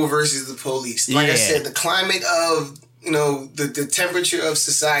people versus the police. Like I said, the climate of the temperature of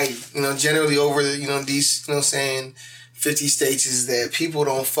society, generally over these, saying 50 states is that people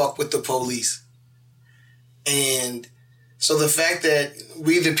don't fuck with the police. And so the fact that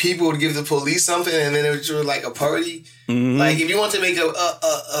we the people would give the police something and then it was like a party, like if you want to make a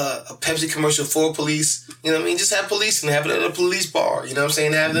Pepsi commercial for police, just have police and have it at a police bar,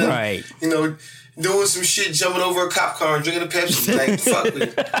 have them, doing some shit, jumping over a cop car and drinking a Pepsi, like, fuck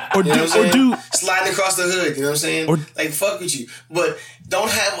with it. Sliding across the hood, you know what I'm saying? Like, fuck with you. But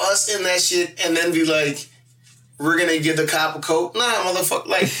don't have us in that shit and then be like, we're gonna give the cop a coat. Nah, motherfucker.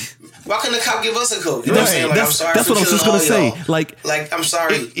 Like, why couldn't the cop give us a coat? You know what I'm saying? Like, I'm sorry. That's what I was just gonna say. Y'all. Like, I'm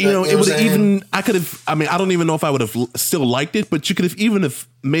sorry. It would have even. I could have. I mean, I don't even know if I would have still liked it, but you could have even have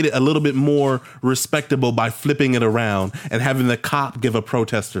made it a little bit more respectable by flipping it around and having the cop give a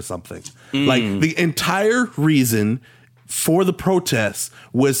protest or something. Like, the entire reason for the protest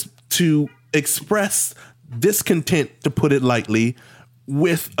was to express discontent, to put it lightly,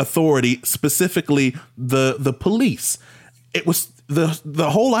 with authority, specifically the police. It was the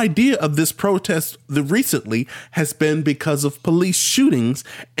whole idea of this protest recently has been because of police shootings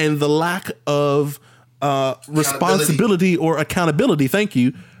and the lack of responsibility or accountability. Thank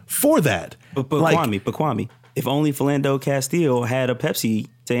you for that. But Kwame, if only Philando Castile had a Pepsi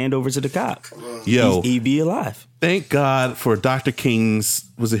to hand over to the cop. Yo, he'd be alive. Thank God for Dr. King's,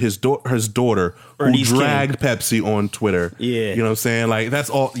 was it his daughter Bernice who dragged Pepsi on Twitter. Yeah. You know what I'm saying? Like,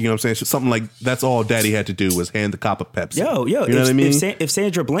 that's all, you know what I'm saying? Something like, that's all daddy had to do was hand the cop a Pepsi. Yo, you know what I mean? If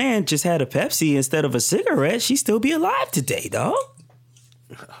Sandra Bland just had a Pepsi instead of a cigarette, she'd still be alive today, dog.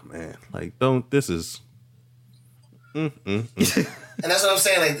 Oh, man, like, this is... And that's what I'm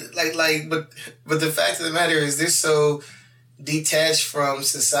saying. But the fact of the matter is, they're so detached from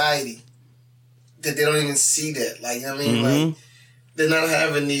society that they don't even see that. Like, you know what I mean? Mm-hmm. Like, they're not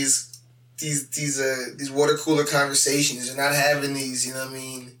having these water cooler conversations. They're not having these, you know what I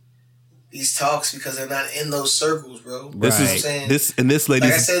mean, these talks because they're not in those circles, bro. This you know is what I'm saying? this lady.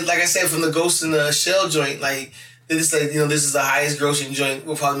 Like I said, from the Ghost in the Shell joint, like this, like, you know, this is the highest grossing joint.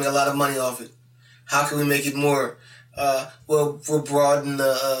 We'll probably make a lot of money off it. How can we make it more? We'll broaden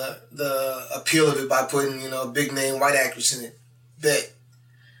the appeal of it by putting, you know, a big name white actress in it. Bet.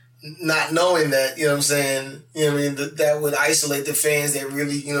 Not knowing that, you know what I'm saying, you know what I mean, that would isolate the fans that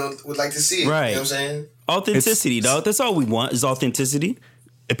really, you know, would like to see it. Right. You know what I'm saying? Authenticity, dog. That's all we want is authenticity.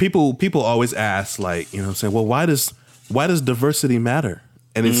 And people always ask, like, you know what I'm saying, well, why does diversity matter?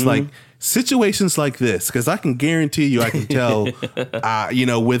 And it's like situations like this, because I can guarantee you, I can tell, you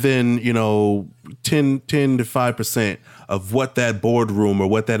know, within, you know, 10 to 5% of what that boardroom or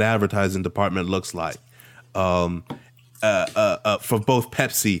what that advertising department looks like. For both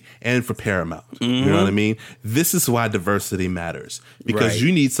Pepsi and for Paramount. You know what I mean? This is why diversity matters. Because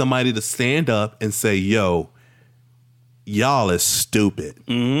you need somebody to stand up and say, yo, y'all is stupid.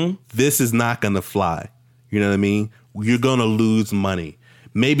 This is not going to fly. You know what I mean? You're going to lose money.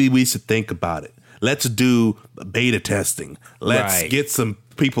 Maybe we should think about it. Let's do beta testing. Let's get some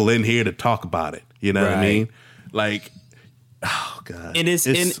people in here to talk about it. You know what I mean? Like, oh God! And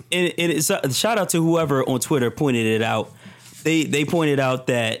it's shout out to whoever on Twitter pointed it out. They pointed out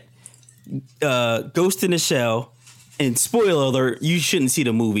that Ghost in the Shell, and spoiler alert, you shouldn't see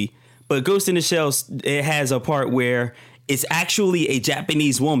the movie, but Ghost in the Shell, it has a part where it's actually a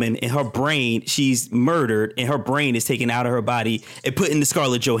Japanese woman and her brain, she's murdered and her brain is taken out of her body and put into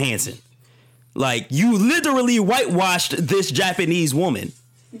Scarlett Johansson. Like, you literally whitewashed this Japanese woman.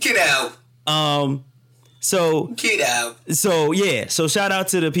 Get out. So get out. So yeah. So shout out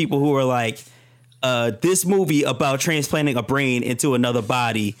to the people who are like, this movie about transplanting a brain into another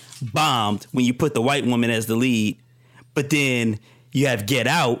body bombed when you put the white woman as the lead. But then you have Get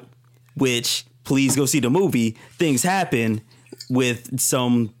Out, which, please go see the movie. Things happen with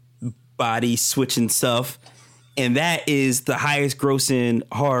some body switching stuff. And that is the highest grossing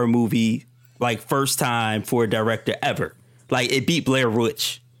horror movie, like, first time for a director ever. Like, it beat Blair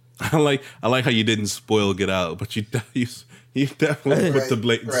Witch. I like how you didn't spoil Get Out, but you definitely put the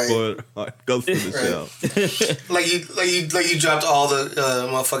blatant spoiler on Ghost in the Shell. like you dropped all the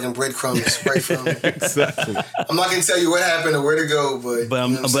motherfucking breadcrumbs right from it. Exactly. I'm not gonna tell you what happened or where to go, but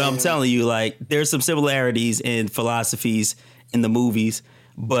I'm telling you, like, there's some similarities in philosophies in the movies,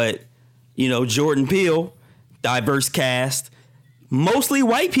 but, you know, Jordan Peele, diverse cast, mostly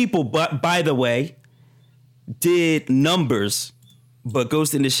white people, but by the way, did numbers. But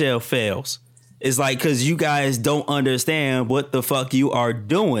Ghost in the Shell fails. It's like, because you guys don't understand what the fuck you are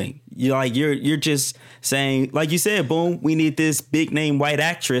doing. You're just saying, like you said, boom, we need this big name white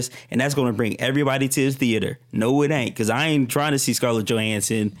actress, and that's going to bring everybody to the theater. No, it ain't, because I ain't trying to see Scarlett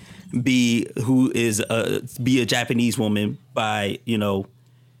Johansson be a Japanese woman by, you know,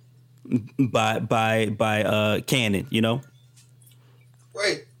 by canon, you know.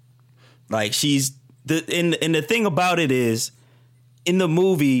 Right. Like, she's and the thing about it is, in the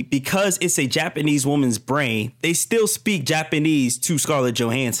movie, because it's a Japanese woman's brain, they still speak Japanese to Scarlett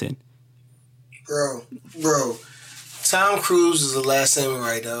Johansson. Bro. Tom Cruise is the last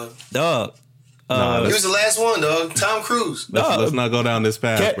samurai, dog. Dog. He was the last one, dog. Tom Cruise. Let's not go down this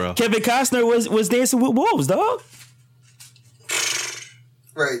path, bro. Kevin Costner was Dancing with Wolves, dog.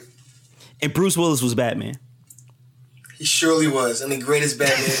 Right. And Bruce Willis was Batman. He surely was. And the greatest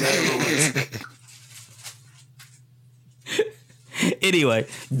Batman ever was. Anyway,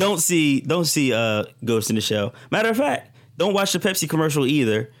 don't see Ghost in the Shell. Matter of fact, don't watch the Pepsi commercial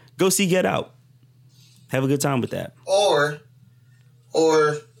either. Go see Get Out. Have a good time with that. Or you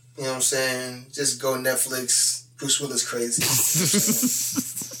know what I'm saying, just go Netflix. Bruce Willis crazy.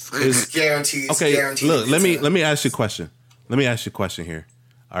 It's guaranteed. Okay, guaranteed. Look, let me ask you a question. Let me ask you a question here.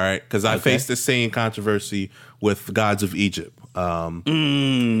 All right, because I faced the same controversy with Gods of Egypt,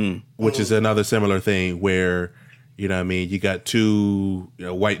 which is another similar thing where, you know what I mean, you got two, you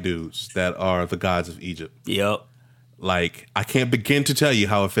know, white dudes that are the gods of Egypt. Yep. Like, I can't begin to tell you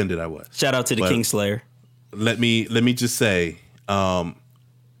how offended I was. Shout out to the Kingslayer. let me just say, are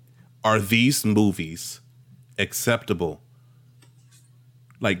these movies acceptable?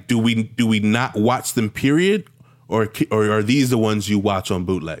 Like, do we not watch them? Period, or are these the ones you watch on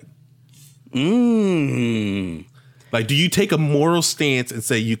bootleg? Like, do you take a moral stance and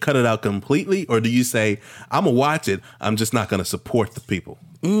say you cut it out completely, or do you say I'm gonna watch it, I'm just not gonna support the people?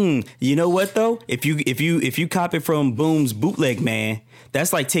 You know what though? If you cop it from Boom's bootleg, man,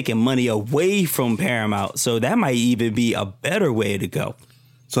 that's like taking money away from Paramount. So that might even be a better way to go.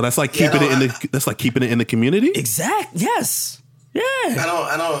 So that's like keeping it in the community. Exact. Yes. Yeah. I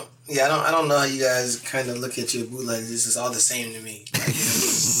don't know how you guys kind of look at your bootlegs. This is all the same to me. Like,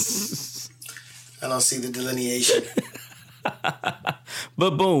 I don't see the delineation.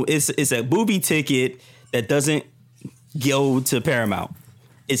 But boom, it's a movie ticket that doesn't go to Paramount.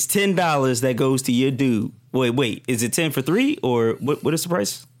 It's $10 that goes to your dude. Wait, is it 10 for 3 or what is the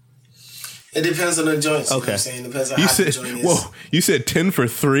price? It depends on the joints. Okay. You know what I'm saying? It depends on how the joint is. Whoa, you said 10 for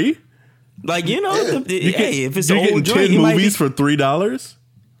 3? Like, you know, if it's you're an old getting joint, 10 movies for $3?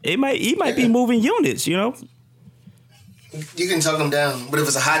 He might be moving units, you know? You can talk him down, but if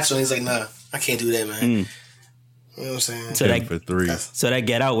it's a hot joint, he's like, nah, I can't do that, man. You know what I'm saying? So 10 for 3. So that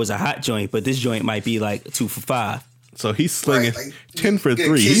Get Out was a hot joint, but this joint might be like 2 for 5. So he's slinging Right, like, 10 for you get a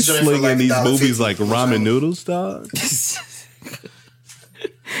 3. kid's He's joint for slinging like these $1.50 movies like for ramen some. noodles, dog.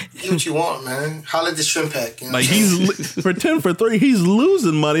 Get what you want, man. Holla at the shrimp pack. You know Like what I'm saying? for 10 for 3, he's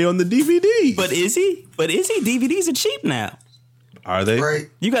losing money on the DVD. But is he? DVDs are cheap now. Are they? Right.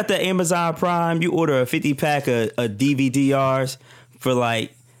 You got the Amazon Prime. You order a 50 pack of DVDRs for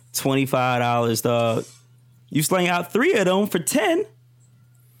like $25, dog. You sling out 3 of them for 10.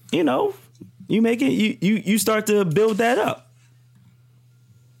 You know, you make it. You start to build that up.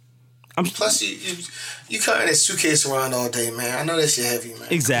 Plus, you carrying that suitcase around all day, man. I know that shit heavy, man.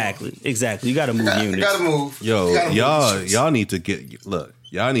 Exactly. You got to move units. You gotta move. Yo, You gotta move y'all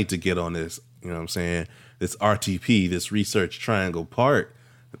need to get on this, you know what I'm saying? This RTP, this research triangle part,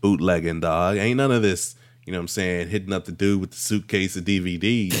 bootlegging, dog. Ain't none of this, you know what I'm saying, hitting up the dude with the suitcase of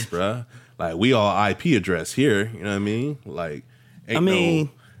DVDs, bruh. Like, we all IP address here, you know what I mean? Like, ain't no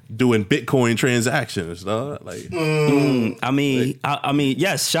doing Bitcoin transactions, dog. Like, I mean,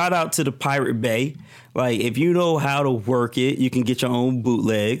 yes, shout out to the Pirate Bay. Like, if you know how to work it, you can get your own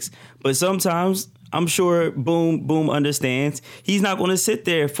bootlegs. But sometimes I'm sure Boom understands. He's not going to sit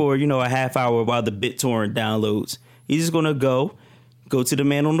there for, a half hour while the BitTorrent downloads. He's just going to go to the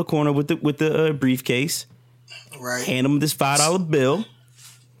man on the corner with the briefcase, Right. hand him this $5 bill,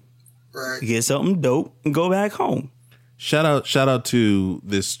 Right. get something dope, and go back home. shout out to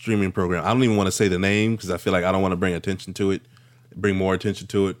this streaming program. I don't even want to say the name because I feel like I don't want to bring more attention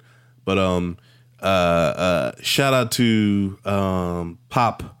to it. But shout out to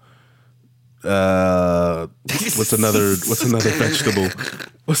Pop. What's another vegetable?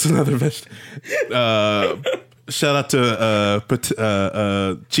 Shout out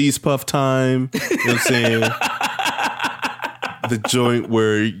to Cheese Puff Time. You know what I'm saying? The joint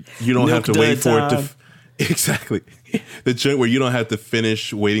where you don't have to wait for it to exactly. The joint where you don't have to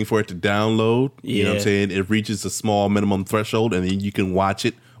finish waiting for it to download. You know what I'm saying? It reaches a small minimum threshold and then you can watch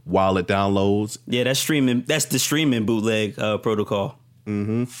it while it downloads. Yeah, that's streaming. That's the streaming bootleg protocol.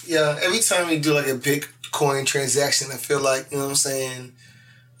 Mm-hmm. Yeah, every time we do like a Bitcoin transaction, I feel like, you know what I'm saying,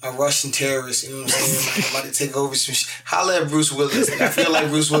 a Russian terrorist, you know what I'm saying, like, about to take over some shit. Holla at Bruce Willis. Like, I feel like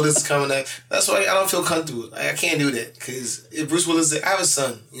Bruce Willis is coming up. That's why I don't feel comfortable. Like, I can't do that because if Bruce Willis, I have a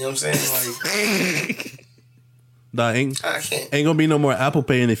son. You know what I'm saying? Like, Nah, I can't. Ain't gonna be no more Apple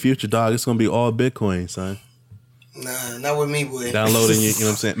Pay in the future, dog. It's gonna be all Bitcoin, son. Nah, not with me, boy. Downloading, you know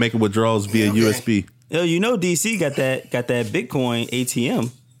what I'm saying, making withdrawals via USB. Yo, DC got that Bitcoin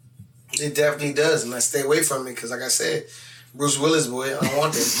ATM. It definitely does, and I stay away from it because, like I said, Bruce Willis, boy, I don't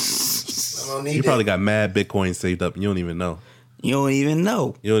want that. I don't need You that. probably got mad Bitcoin saved up and you don't even know. You don't even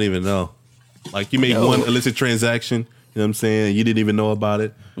know. Like, you made one illicit transaction, you know what I'm saying? You didn't even know about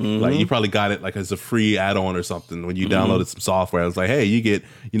it. Mm-hmm. Like, you probably got it like as a free add-on or something when you downloaded some software. It was like, hey, you get,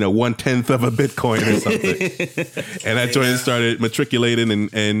 1/10 of a Bitcoin or something. And that joint started matriculating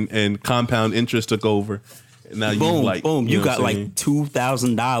and compound interest took over. And now boom. You got like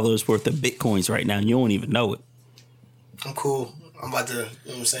 $2,000 worth of Bitcoins right now and you don't even know it. I'm cool. I'm about to, you know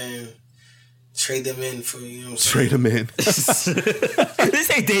what I'm saying, trade them in for, you know what I'm saying. Trade them in. This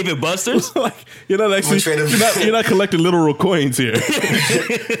ain't David Buster's. Like, you're not collecting literal coins here. I'm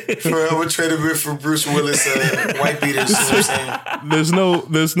gonna trade them in for Bruce Willis white beaters. You know what I'm saying?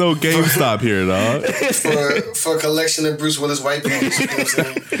 There's no GameStop here, dog. For a collection of Bruce Willis white beaters. You know what I'm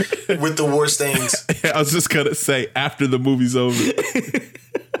saying? With the war stains. I was just gonna say after the movie's over.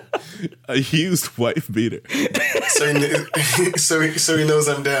 A used wife beater. So he knows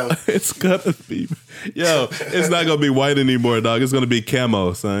I'm down. It's gonna be, it's not gonna be white anymore, dog. It's gonna be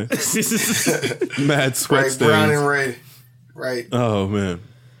camo, son. Mad sweat Right, stains. brown and red. Right. Oh man.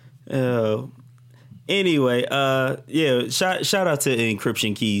 Anyway, shout out to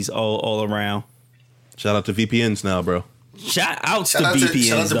encryption keys all around. Shout out to VPNs now, bro. Shout out Shout to out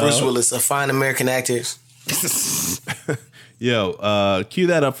VPNs, to Bruce Willis, a fine American actor. Yo, cue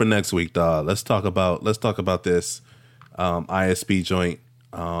that up for next week, dog. Let's talk about this ISP joint,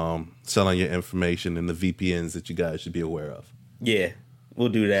 selling your information and the VPNs that you guys should be aware of. Yeah, we'll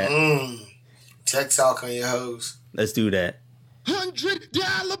do that. Tech talk on your hoes. Let's do that.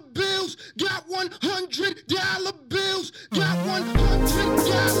 $100 bills, got $100 bills, got $100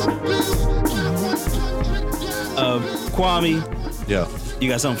 bills, got $100. Kwame, Yeah. you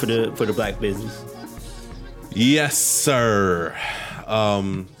got something for the black business? Yes, sir.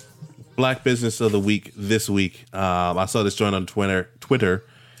 Black business of the week this week. I saw this joint on Twitter,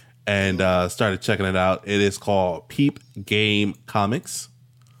 and started checking it out. It is called Peep Game Comics.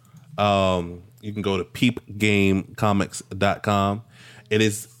 You can go to peepgamecomics.com. It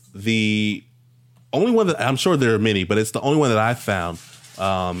is the only one that, I'm sure there are many, but it's the only one that I found.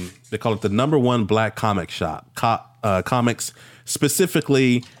 They call it the #1 black comic shop. Comics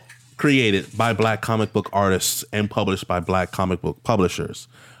specifically created by black comic book artists and published by black comic book publishers.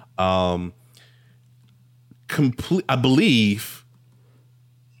 I believe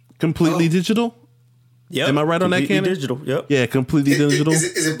completely digital. Yep. Am I right on that, Completely Cannon? digital. Yep. Yeah, completely digital.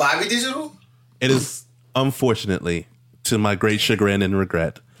 Is it Bobby Digital? It is, unfortunately, to my great chagrin and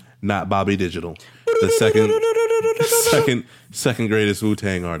regret, not Bobby Digital, the second greatest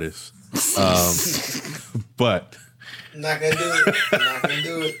Wu-Tang artist. But Not gonna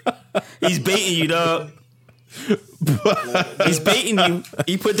do it. He's baiting you, dog. He's baiting you.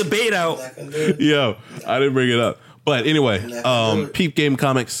 He put the bait out. Not gonna do it. yo, I didn't bring it up. But anyway, Peep Game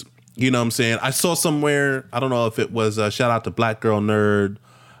Comics. You know what I'm saying? I saw somewhere. I don't know if it was shout out to Black Girl Nerd.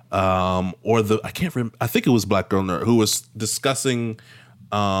 Or I can't remember. I think it was Black Girl Nerd who was discussing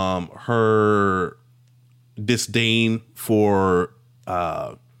her disdain for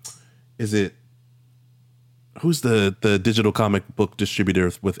who's the digital comic book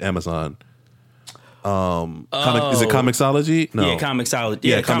distributor with Amazon? Is it Comixology? No. Yeah, Comixology.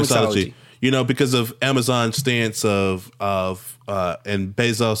 Yeah, Comixology. You know, because of Amazon's stance and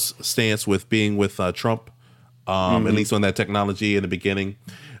Bezos' stance with being with Trump, at least on that technology in the beginning.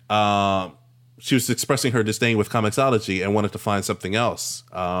 She was expressing her disdain with Comixology and wanted to find something else.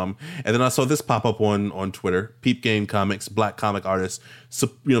 And then I saw this pop up on Twitter, Peep Game Comics, black comic artists. So,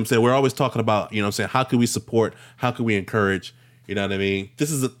 you know what I'm saying? We're always talking about, you know what I'm saying, how can we support, how can we encourage, you know what I mean?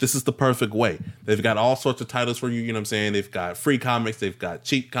 This is the perfect way. They've got all sorts of titles for you, you know what I'm saying? They've got free comics, they've got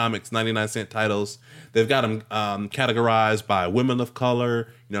cheap comics, 99-cent titles. They've got them categorized by women of color,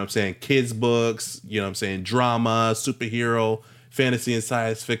 you know what I'm saying, kids books, you know what I'm saying, drama, superhero, fantasy and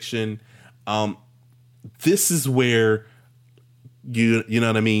science fiction. This is where you know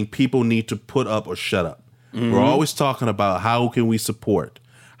what I mean, people need to put up or shut up. We're always talking about how can we support,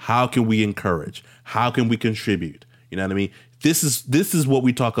 how can we encourage, how can we contribute. You know what I mean? This is what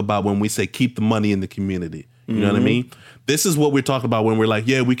we talk about when we say keep the money in the community. You know what I mean? This is what we're talking about when we're like,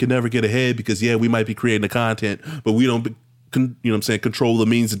 yeah, we can never get ahead because we might be creating the content, but we don't you know what I'm saying, control the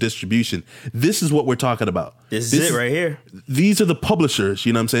means of distribution. This is what we're talking about. This is it right here. These are the publishers,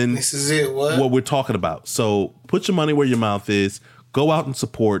 you know what I'm saying? This is it. What we're talking about. So put your money where your mouth is. Go out and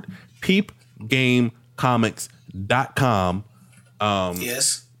support peepgamecomics.com.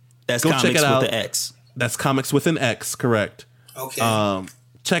 Yes. That's Go comics check it out. with the X. That's comics with an X, correct. Okay.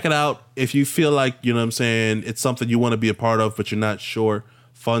 Check it out. If you feel like, you know what I'm saying, it's something you want to be a part of, but you're not sure,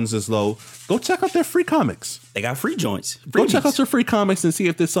 funds is low, go check out their free comics. They got free joints. Go check out their free comics and see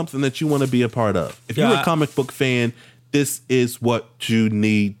if there's something that you want to be a part of. If you're a comic book fan, this is what you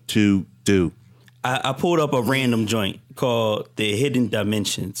need to do. I pulled up a random joint called The Hidden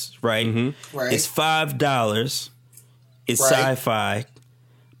Dimensions, right? Right. It's $5. It's Right. sci-fi.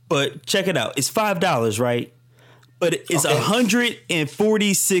 But check it out. It's $5, right? But it's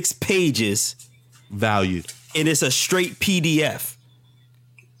 146 pages. Valued. And it's a straight PDF.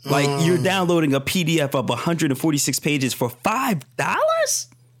 Like you're downloading a PDF of 146 pages for $5?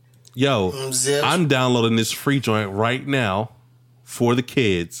 Yo, Zip. I'm downloading this free joint right now for the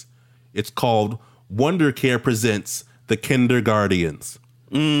kids. It's called Wonder Care Presents The Kindergardians.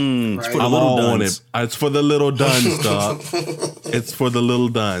 Right. For the I'm little all on duns. it. It's for the little duns, dog. It's for the little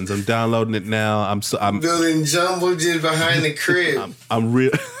duns. I'm downloading it now. I'm Building jumbo just behind the crib. I'm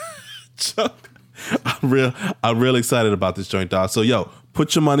real excited about this joint, dog. So yo,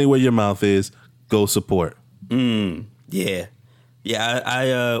 put your money where your mouth is. Go support. Yeah.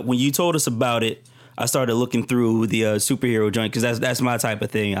 I when you told us about it, I started looking through the superhero joint because that's my type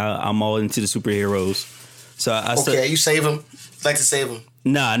of thing. I'm all into the superheroes. So you save them. Like to save them.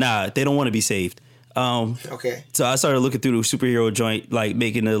 Nah, they don't want to be saved. Okay. So I started looking through the superhero joint, like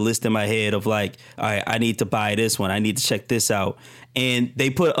making a list in my head of like, all right, I need to buy this one. I need to check this out. And they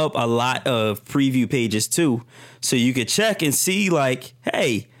put up a lot of preview pages too. So you could check and see like,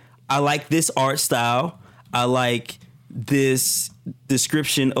 hey, I like this art style. I like this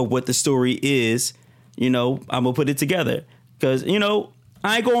description of what the story is. I'm going to put it together. Because, I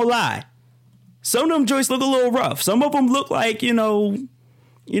ain't going to lie. Some of them joints look a little rough. Some of them look like, young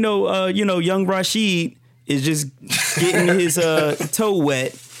Rashid is just getting his toe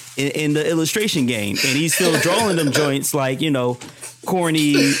wet in the illustration game, and he's still drawing them joints like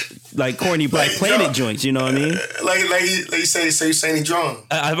corny Black Planet joints. You know what I mean? Like you say. So you're saying he drawn?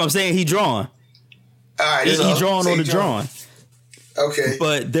 I'm saying he drawing. All right, he drawing on the drawing. Okay,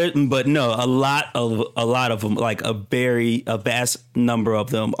 but no, a lot of them, like a vast number of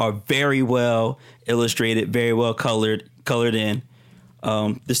them, are very well illustrated, very well colored in.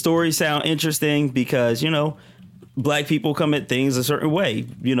 The stories sound interesting because Black people come at things a certain way.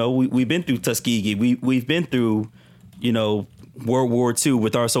 We've been through Tuskegee. We've been through World War II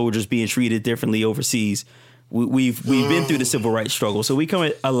with our soldiers being treated differently overseas. We've been through the civil rights struggle, so we come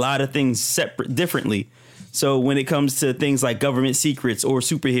at a lot of things differently. So when it comes to things like government secrets or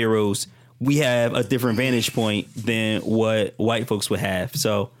superheroes, we have a different vantage point than what white folks would have.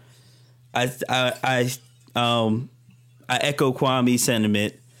 So I echo Kwame's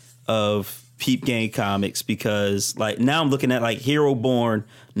sentiment of Peep Gang Comics because like now I'm looking at like Hero Born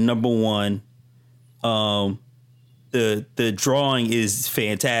 #1. The drawing is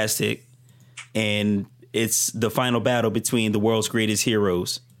fantastic, and it's the final battle between the world's greatest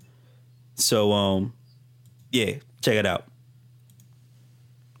heroes. So yeah, check it out.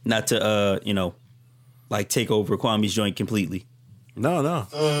 Not to like take over Kwame's joint completely. No.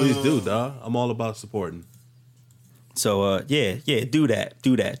 Please do, dog. I'm all about supporting. So yeah, do that.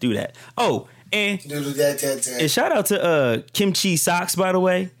 Oh, and do that. And shout out to Kimchi Socks, by the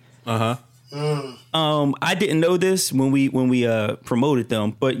way. I didn't know this when we promoted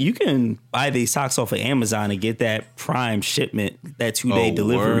them, but you can buy these socks off of Amazon and get that Prime shipment, that 2-day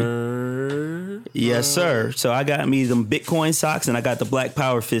delivery. Word? Yes, sir. So I got me some Bitcoin socks and I got the Black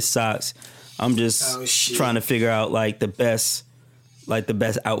Power Fist socks. I'm just trying to figure out like the best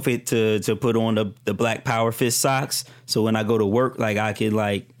outfit to put on the Black Power Fist socks. So when I go to work, like I can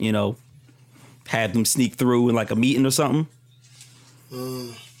have them sneak through in like a meeting or something.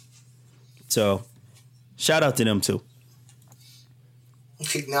 So shout out to them too.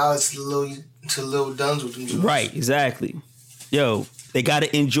 Acknowledge to Lil Duns with them jokes. Right, exactly. Yo, they got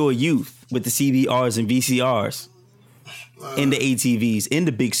to enjoy youth with the CBRs and VCRs in the ATVs, in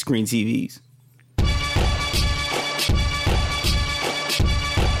the big screen TVs.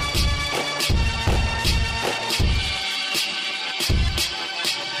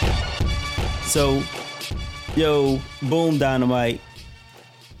 So, yo, Boom Dynamite,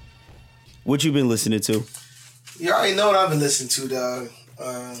 what you been listening to? You already know what I've been listening to, dog.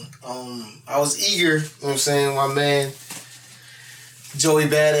 I was eager, you know what I'm saying? My man, Joey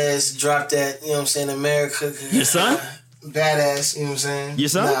Badass, dropped that, you know what I'm saying, America. Your son? Badass, you know what I'm saying? Your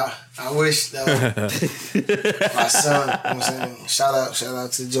son? Nah, I wish, though. My son, you know what I'm saying? Shout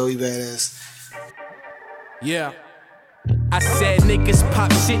out to Joey Badass. Yeah. I said niggas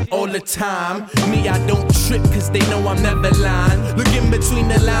pop shit all the time. Me, I don't trip cause they know I'm never lying. Look in between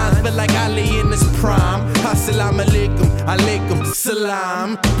the lines, feel like Ali in his prime. Assalamu alaikum,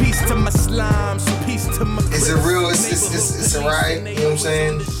 salam. Peace to my slimes, peace to my It's a real, it's a ride, you know what I'm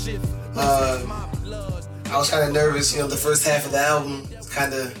saying? I was kind of nervous, the first half of the album,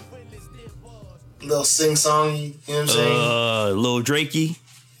 kind of a little sing-songy, you know what I'm saying? Little Drakey.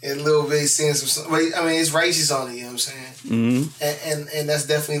 And a little bit singing some, it's righteous on it, you know what I'm saying? Mm-hmm. And that's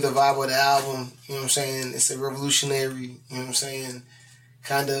definitely the vibe of the album, you know what I'm saying? It's a revolutionary, you know what I'm saying?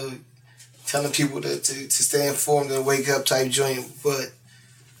 Kind of telling people to stay informed and wake up type joint, but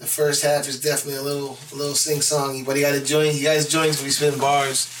the first half is definitely a little sing-songy, but he got his joints when he spitting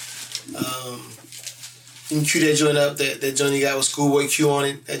bars. You can cue that joint up, that joint he got with Schoolboy Q on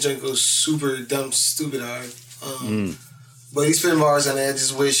it, that joint goes super dumb, stupid hard. But he's spitting bars on it. I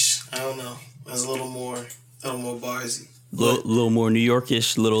just wish, I don't know, there's a little more barsy. Little more New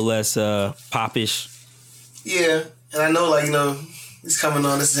Yorkish, a little less popish. Yeah, and I know, he's coming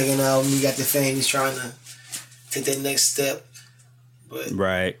on this second album. He got the fame. He's trying to take that next step. But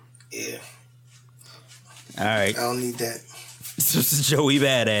right. Yeah. All right. I don't need that. It's just Joey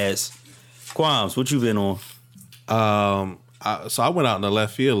Badass. Quams, what you been on? So I went out in the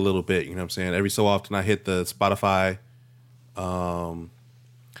left field a little bit. You know what I'm saying? Every so often I hit the Spotify.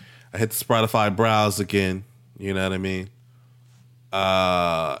 I hit the Spotify browse again. You know what I mean?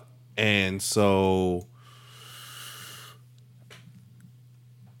 And so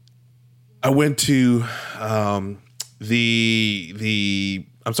I went to the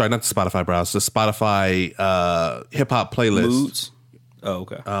I'm sorry, not the Spotify browse, the Spotify hip hop playlist. Moods? Oh,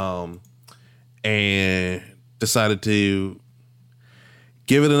 okay. And decided to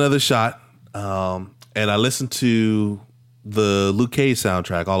give it another shot. And I listened to the Luke Cage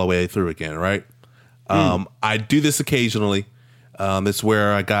soundtrack all the way through again, right? I do this occasionally. It's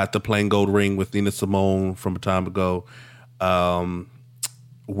where I got the Plain Gold Ring with Nina Simone from a time ago,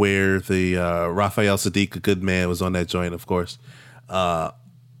 where the Raphael Sadiq, a good man, was on that joint, of course. But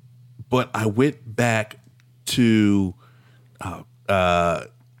I went back to, I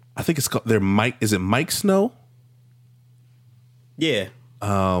think it's called is it Mike Snow? Yeah.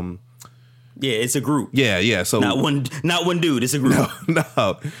 Yeah, it's a group. Yeah. So not one dude. It's a group.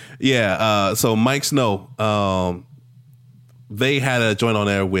 No. Yeah. So Mike Snow, they had a joint on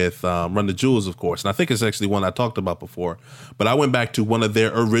there with Run the Jewels, of course, and I think it's actually one I talked about before. But I went back to one of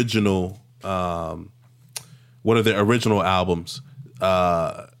their original albums,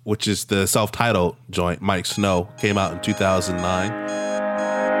 which is the self-titled joint. Mike Snow came out in 2009.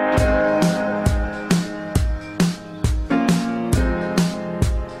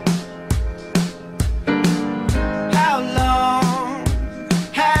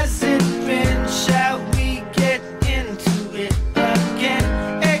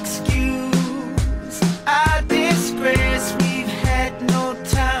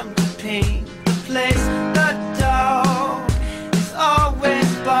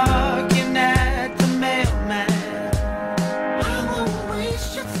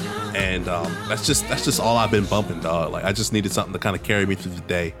 That's just all I've been bumping, dog. Like I just needed something to kind of carry me through the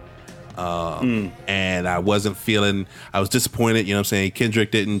day. And I wasn't feeling, I was disappointed, you know what I'm saying?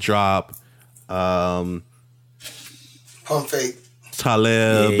 Kendrick didn't drop. Pump Fake.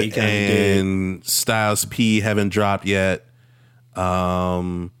 Talib and Styles P haven't dropped yet.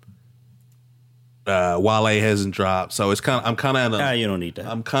 Wale hasn't dropped. So it's I'm kind of in a, you don't need that.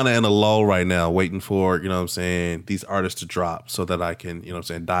 I'm kind of in a lull right now, waiting for, you know what I'm saying, these artists to drop so that I can, you know what I'm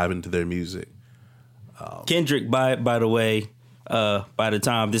saying, dive into their music. Kendrick, by the way, by the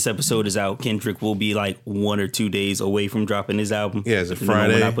time this episode is out, Kendrick will be like 1 or 2 days away from dropping his album. Yeah, is it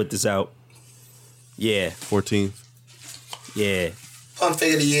Friday? When I put this out. Yeah. 14th. Yeah. Pump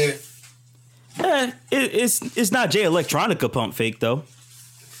Fake of the year. It's not Jay Electronica Pump Fake though.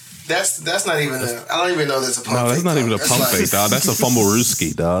 That's not even I don't even know that's a pump fake. No, that's not even a pump fake, dog. That's a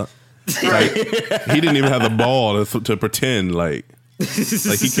fumblerooski, dog. Right. Like, he didn't even have the ball to pretend like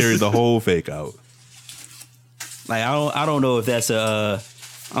he carried the whole fake out. Like I don't know if that's I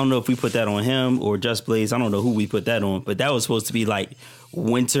don't know if we put that on him or Just Blaze. I don't know who we put that on, but that was supposed to be like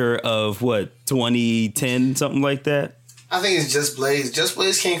winter of what, 2010, something like that. I think it's Just Blaze. Just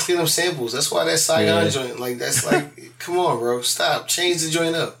Blaze can't clear them samples. That's why that Saigon joint, like that's like, come on, bro, stop, change the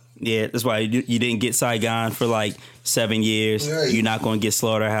joint up. Yeah, that's why you didn't get Saigon for like 7 years. Right. You're not going to get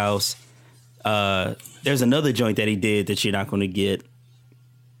Slaughterhouse. There's another joint that he did that you're not going to get.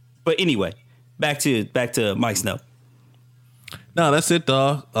 But anyway, back to Mike Snow. No, that's it,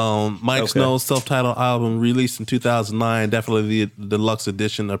 dog. Mike Snow's self-titled album released in 2009. Definitely the deluxe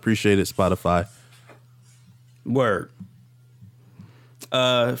edition. Appreciate it, Spotify. Word.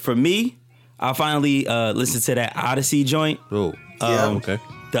 For me, I finally listened to that Odyssey joint. Oh, okay.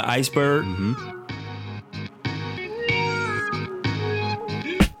 The Iceberg. Mm-hmm.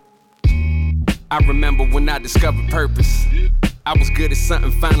 I remember when I discovered purpose. I was good at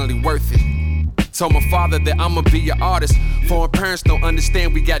something finally worth it. Told my father that I'ma be an artist. Foreign parents don't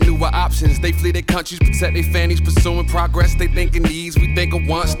understand we got newer options. They flee their countries, protect their families, pursuing progress. They think of needs, we think of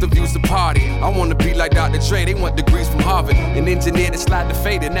wants, the views to party. I wanna be like Dr. Dre, they want degrees from Harvard. An engineer that slide the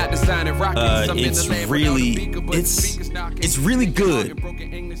faded, not designing rockets. It's really good.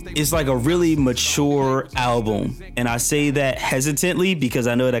 It's like a really mature album. And I say that hesitantly because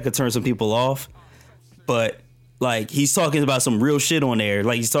I know that could turn some people off. But like he's talking about some real shit on there.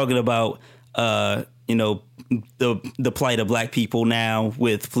 Like he's talking about the plight of black people now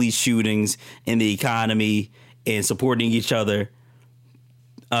with police shootings and the economy and supporting each other.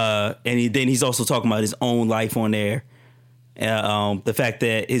 Then he's also talking about his own life on there. The fact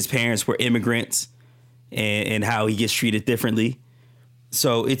that his parents were immigrants and how he gets treated differently.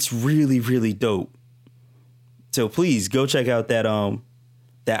 So it's really, really dope. So please go check out that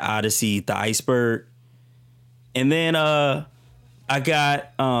Odyssey, the Iceberg. And then I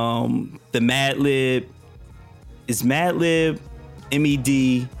got the Madlib. It's Madlib,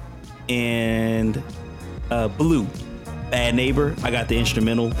 MED, and Blue. Bad Neighbor. I got the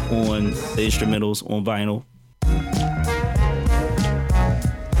instrumentals on vinyl.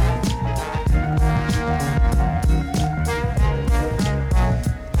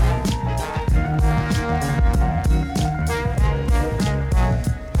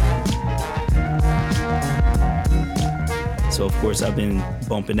 So of course I've been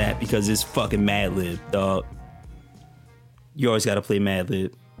bumping that because it's fucking Madlib, dog. You always gotta play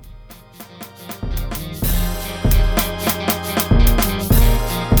Madlib.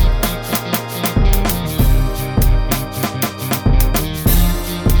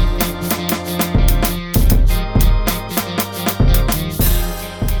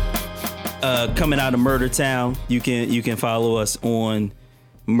 Coming out of Murder Town, you can follow us on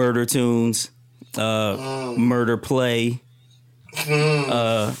Murder Tunes, Murder Play,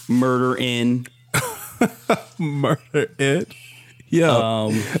 Murder In. Murder It.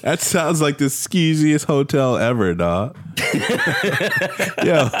 Yo, that sounds like the skeeziest hotel ever, dog.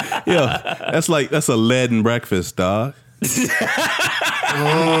 yo, that's a lead and breakfast, dog.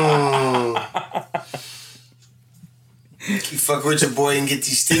 You fuck with your boy and get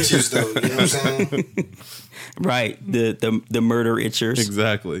these stitches though. You know what I'm saying? Right. The murder itchers.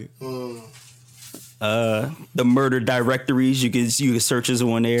 Exactly. The murder directories. You can search us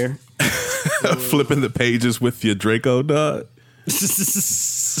on there. Flipping the pages with your Draco, dog.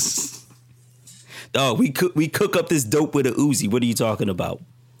 Oh, we cook up this dope with a Uzi. What are you talking about?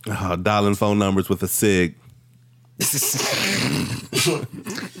 Dialing phone numbers with a SIG. You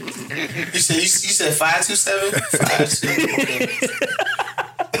said 527? 52.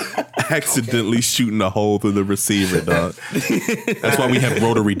 Accidentally shooting a hole through the receiver, dog. That's why we have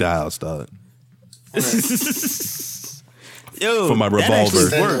rotary dials, dog. Yo, for my revolver.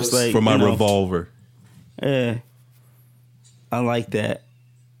 Works, like, for my revolver. Yeah, I like that.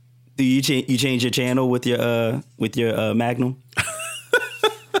 Do you change your channel with your Magnum?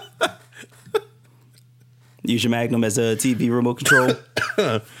 Use your Magnum as a TV remote control.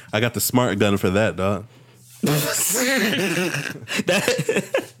 I got the smart gun for that, dog. Got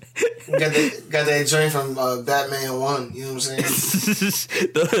that joint from Batman 1. You know what I'm saying?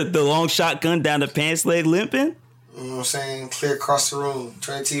 the long shotgun down the pants leg limping. You know what I'm saying? Clear across the room.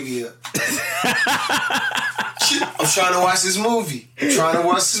 Turn the TV up. Shit, I'm trying to watch this movie.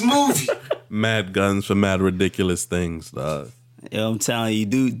 Mad guns for mad ridiculous things, dog. Yo, I'm telling you,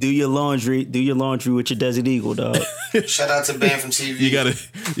 do your laundry. Do your laundry with your Desert Eagle, dog. Shout out to Ben from TV.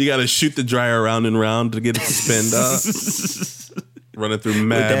 You gotta shoot the dryer round and round to get it to spin, dog. Running through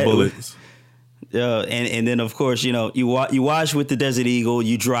mad bullets. Yeah, and then of course you wash with the Desert Eagle,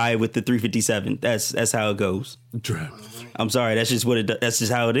 you dry with the 357. That's how it goes. Dry. I'm sorry, that's just that's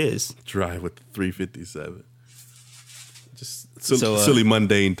just how it is. Dry with the 357. Just silly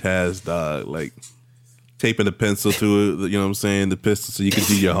mundane task, dog. Like taping a pencil to it, you know what I'm saying, the pistol so you can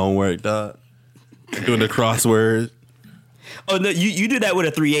do your homework, dog. Doing the crossword. Oh no, you do that with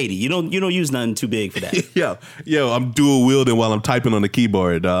a 380. You don't use nothing too big for that. Yo, I'm dual wielding while I'm typing on the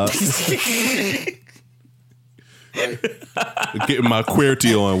keyboard, dog. Getting my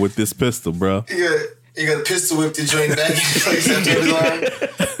QWERTY on with this pistol, bro. You got a pistol whip to join back in place after every line.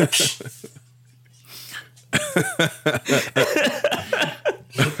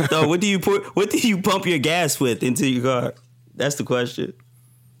 So what do you pump your gas with into your car? That's the question.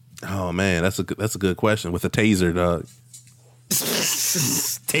 Oh man, that's a good question. With a taser, dog.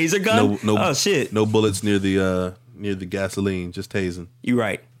 Taser gun? No, oh shit. No bullets near the gasoline, just tasing. You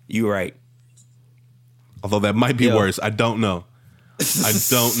right. Although that might be worse. I don't know. I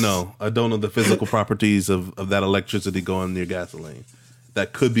don't know the physical properties of that electricity going near gasoline.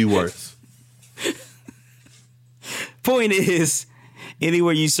 That could be worse. Point is,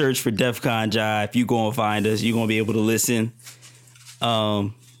 anywhere you search for DefCon Jive, you're going to find us. You're going to be able to listen.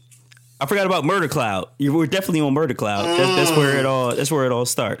 I forgot about Murder Cloud. We're definitely on Murder Cloud. That's where it all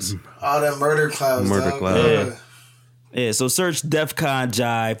starts. All that Murder Cloud. Cloud. Yeah. So search DefCon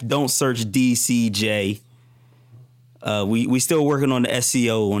Jive. Don't search DCJ. We still working on the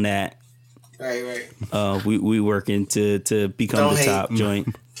SEO on that. Right. We working to become the top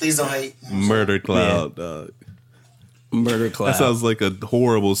joint. Please don't hate. Murder Cloud, dog. Murder Cloud. That sounds like a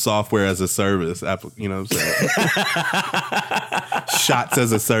horrible software as a service. You know what I'm saying? Shots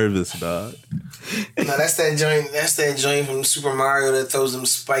as a service, dog. No, that's that joint. That's that joint from Super Mario that throws them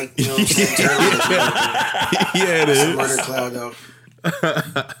spike. You know what I'm saying? Yeah, it is. Murder Cloud, though.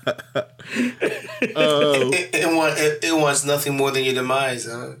 It wants nothing more than your demise.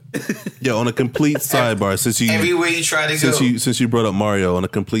 Huh? Yo, on a complete sidebar, everywhere you try to go. Since you brought up Mario, on a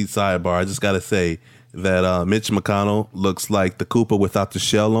complete sidebar, I just gotta say that Mitch McConnell looks like the Koopa without the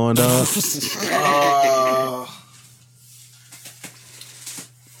shell on, dog.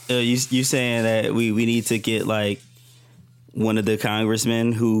 You saying that we need to get like one of the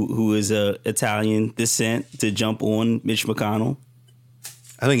congressmen who is Italian descent to jump on Mitch McConnell?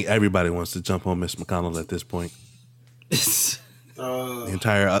 I think everybody wants to jump on Mitch McConnell at this point. The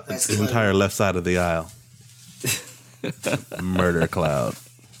entire left side of the aisle. Murder cloud,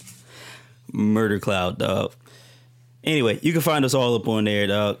 dog. Anyway, you can find us all up on there,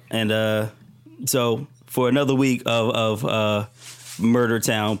 dog. And so for another week of Murder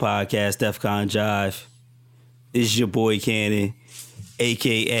Town podcast, DefCon Jive, is your boy Cannon,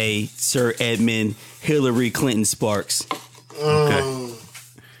 aka Sir Edmund Hillary Clinton Sparks. Okay.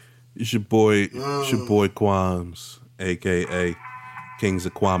 It's your boy Quams, aka Kings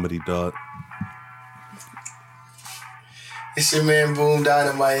of Comedy, dog. It's your man Boom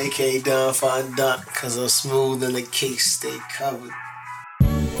Dynamite, aka Don Fine Dunk, cause I'm smooth and the cakes stay covered.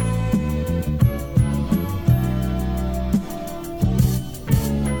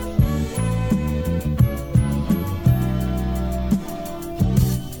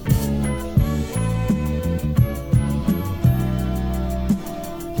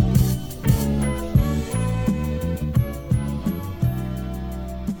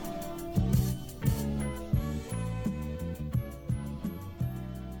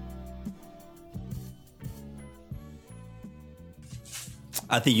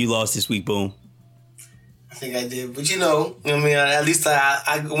 I think you lost this week, Boom. I think I did, but you know what I mean. At least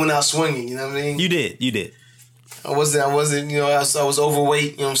I went out swinging. You know what I mean. You did. I wasn't. You know, I was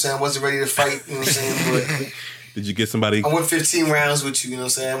overweight. You know what I'm saying. I wasn't ready to fight. You know what I'm saying. But did you get somebody? I went 15 rounds with you. You know what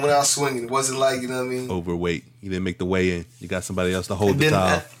I'm saying. I went out swinging. It wasn't like, you know what I mean. Overweight. You didn't make the weigh in. You got somebody else to hold the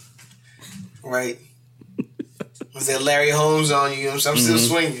towel. Right. Was that Larry Holmes on you? You know what I'm saying? I'm still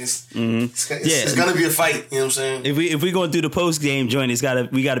swinging. It's gonna be a fight. You know what I'm saying? If we gonna do the post game joint,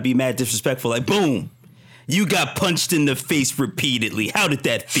 we gotta be mad disrespectful. Like, boom, you got punched in the face repeatedly. How did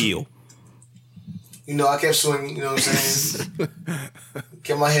that feel? You know, I kept swinging. You know what I'm saying?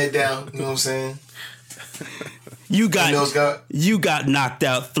 Kept my head down. You know what I'm saying? You got knocked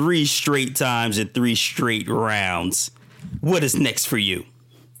out 3 straight times in 3 straight rounds. What is next for you?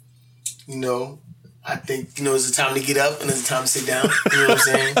 You know, I think, you know, it's a time to get up and it's a time to sit down. You know what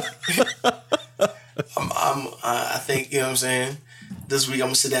I'm saying? I think, you know what I'm saying, this week I'm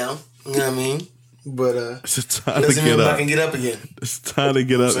going to sit down. You know what I mean? But it's a time it doesn't to get mean up. I can get up again. It's time to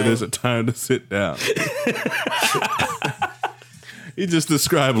get up and it's a time to sit down. He just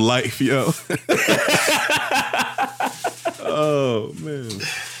described life, yo. Oh, man.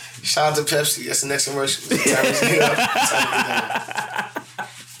 Shout out to Pepsi. That's the next commercial. Time to get up. Time to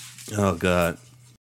get down. Oh, God.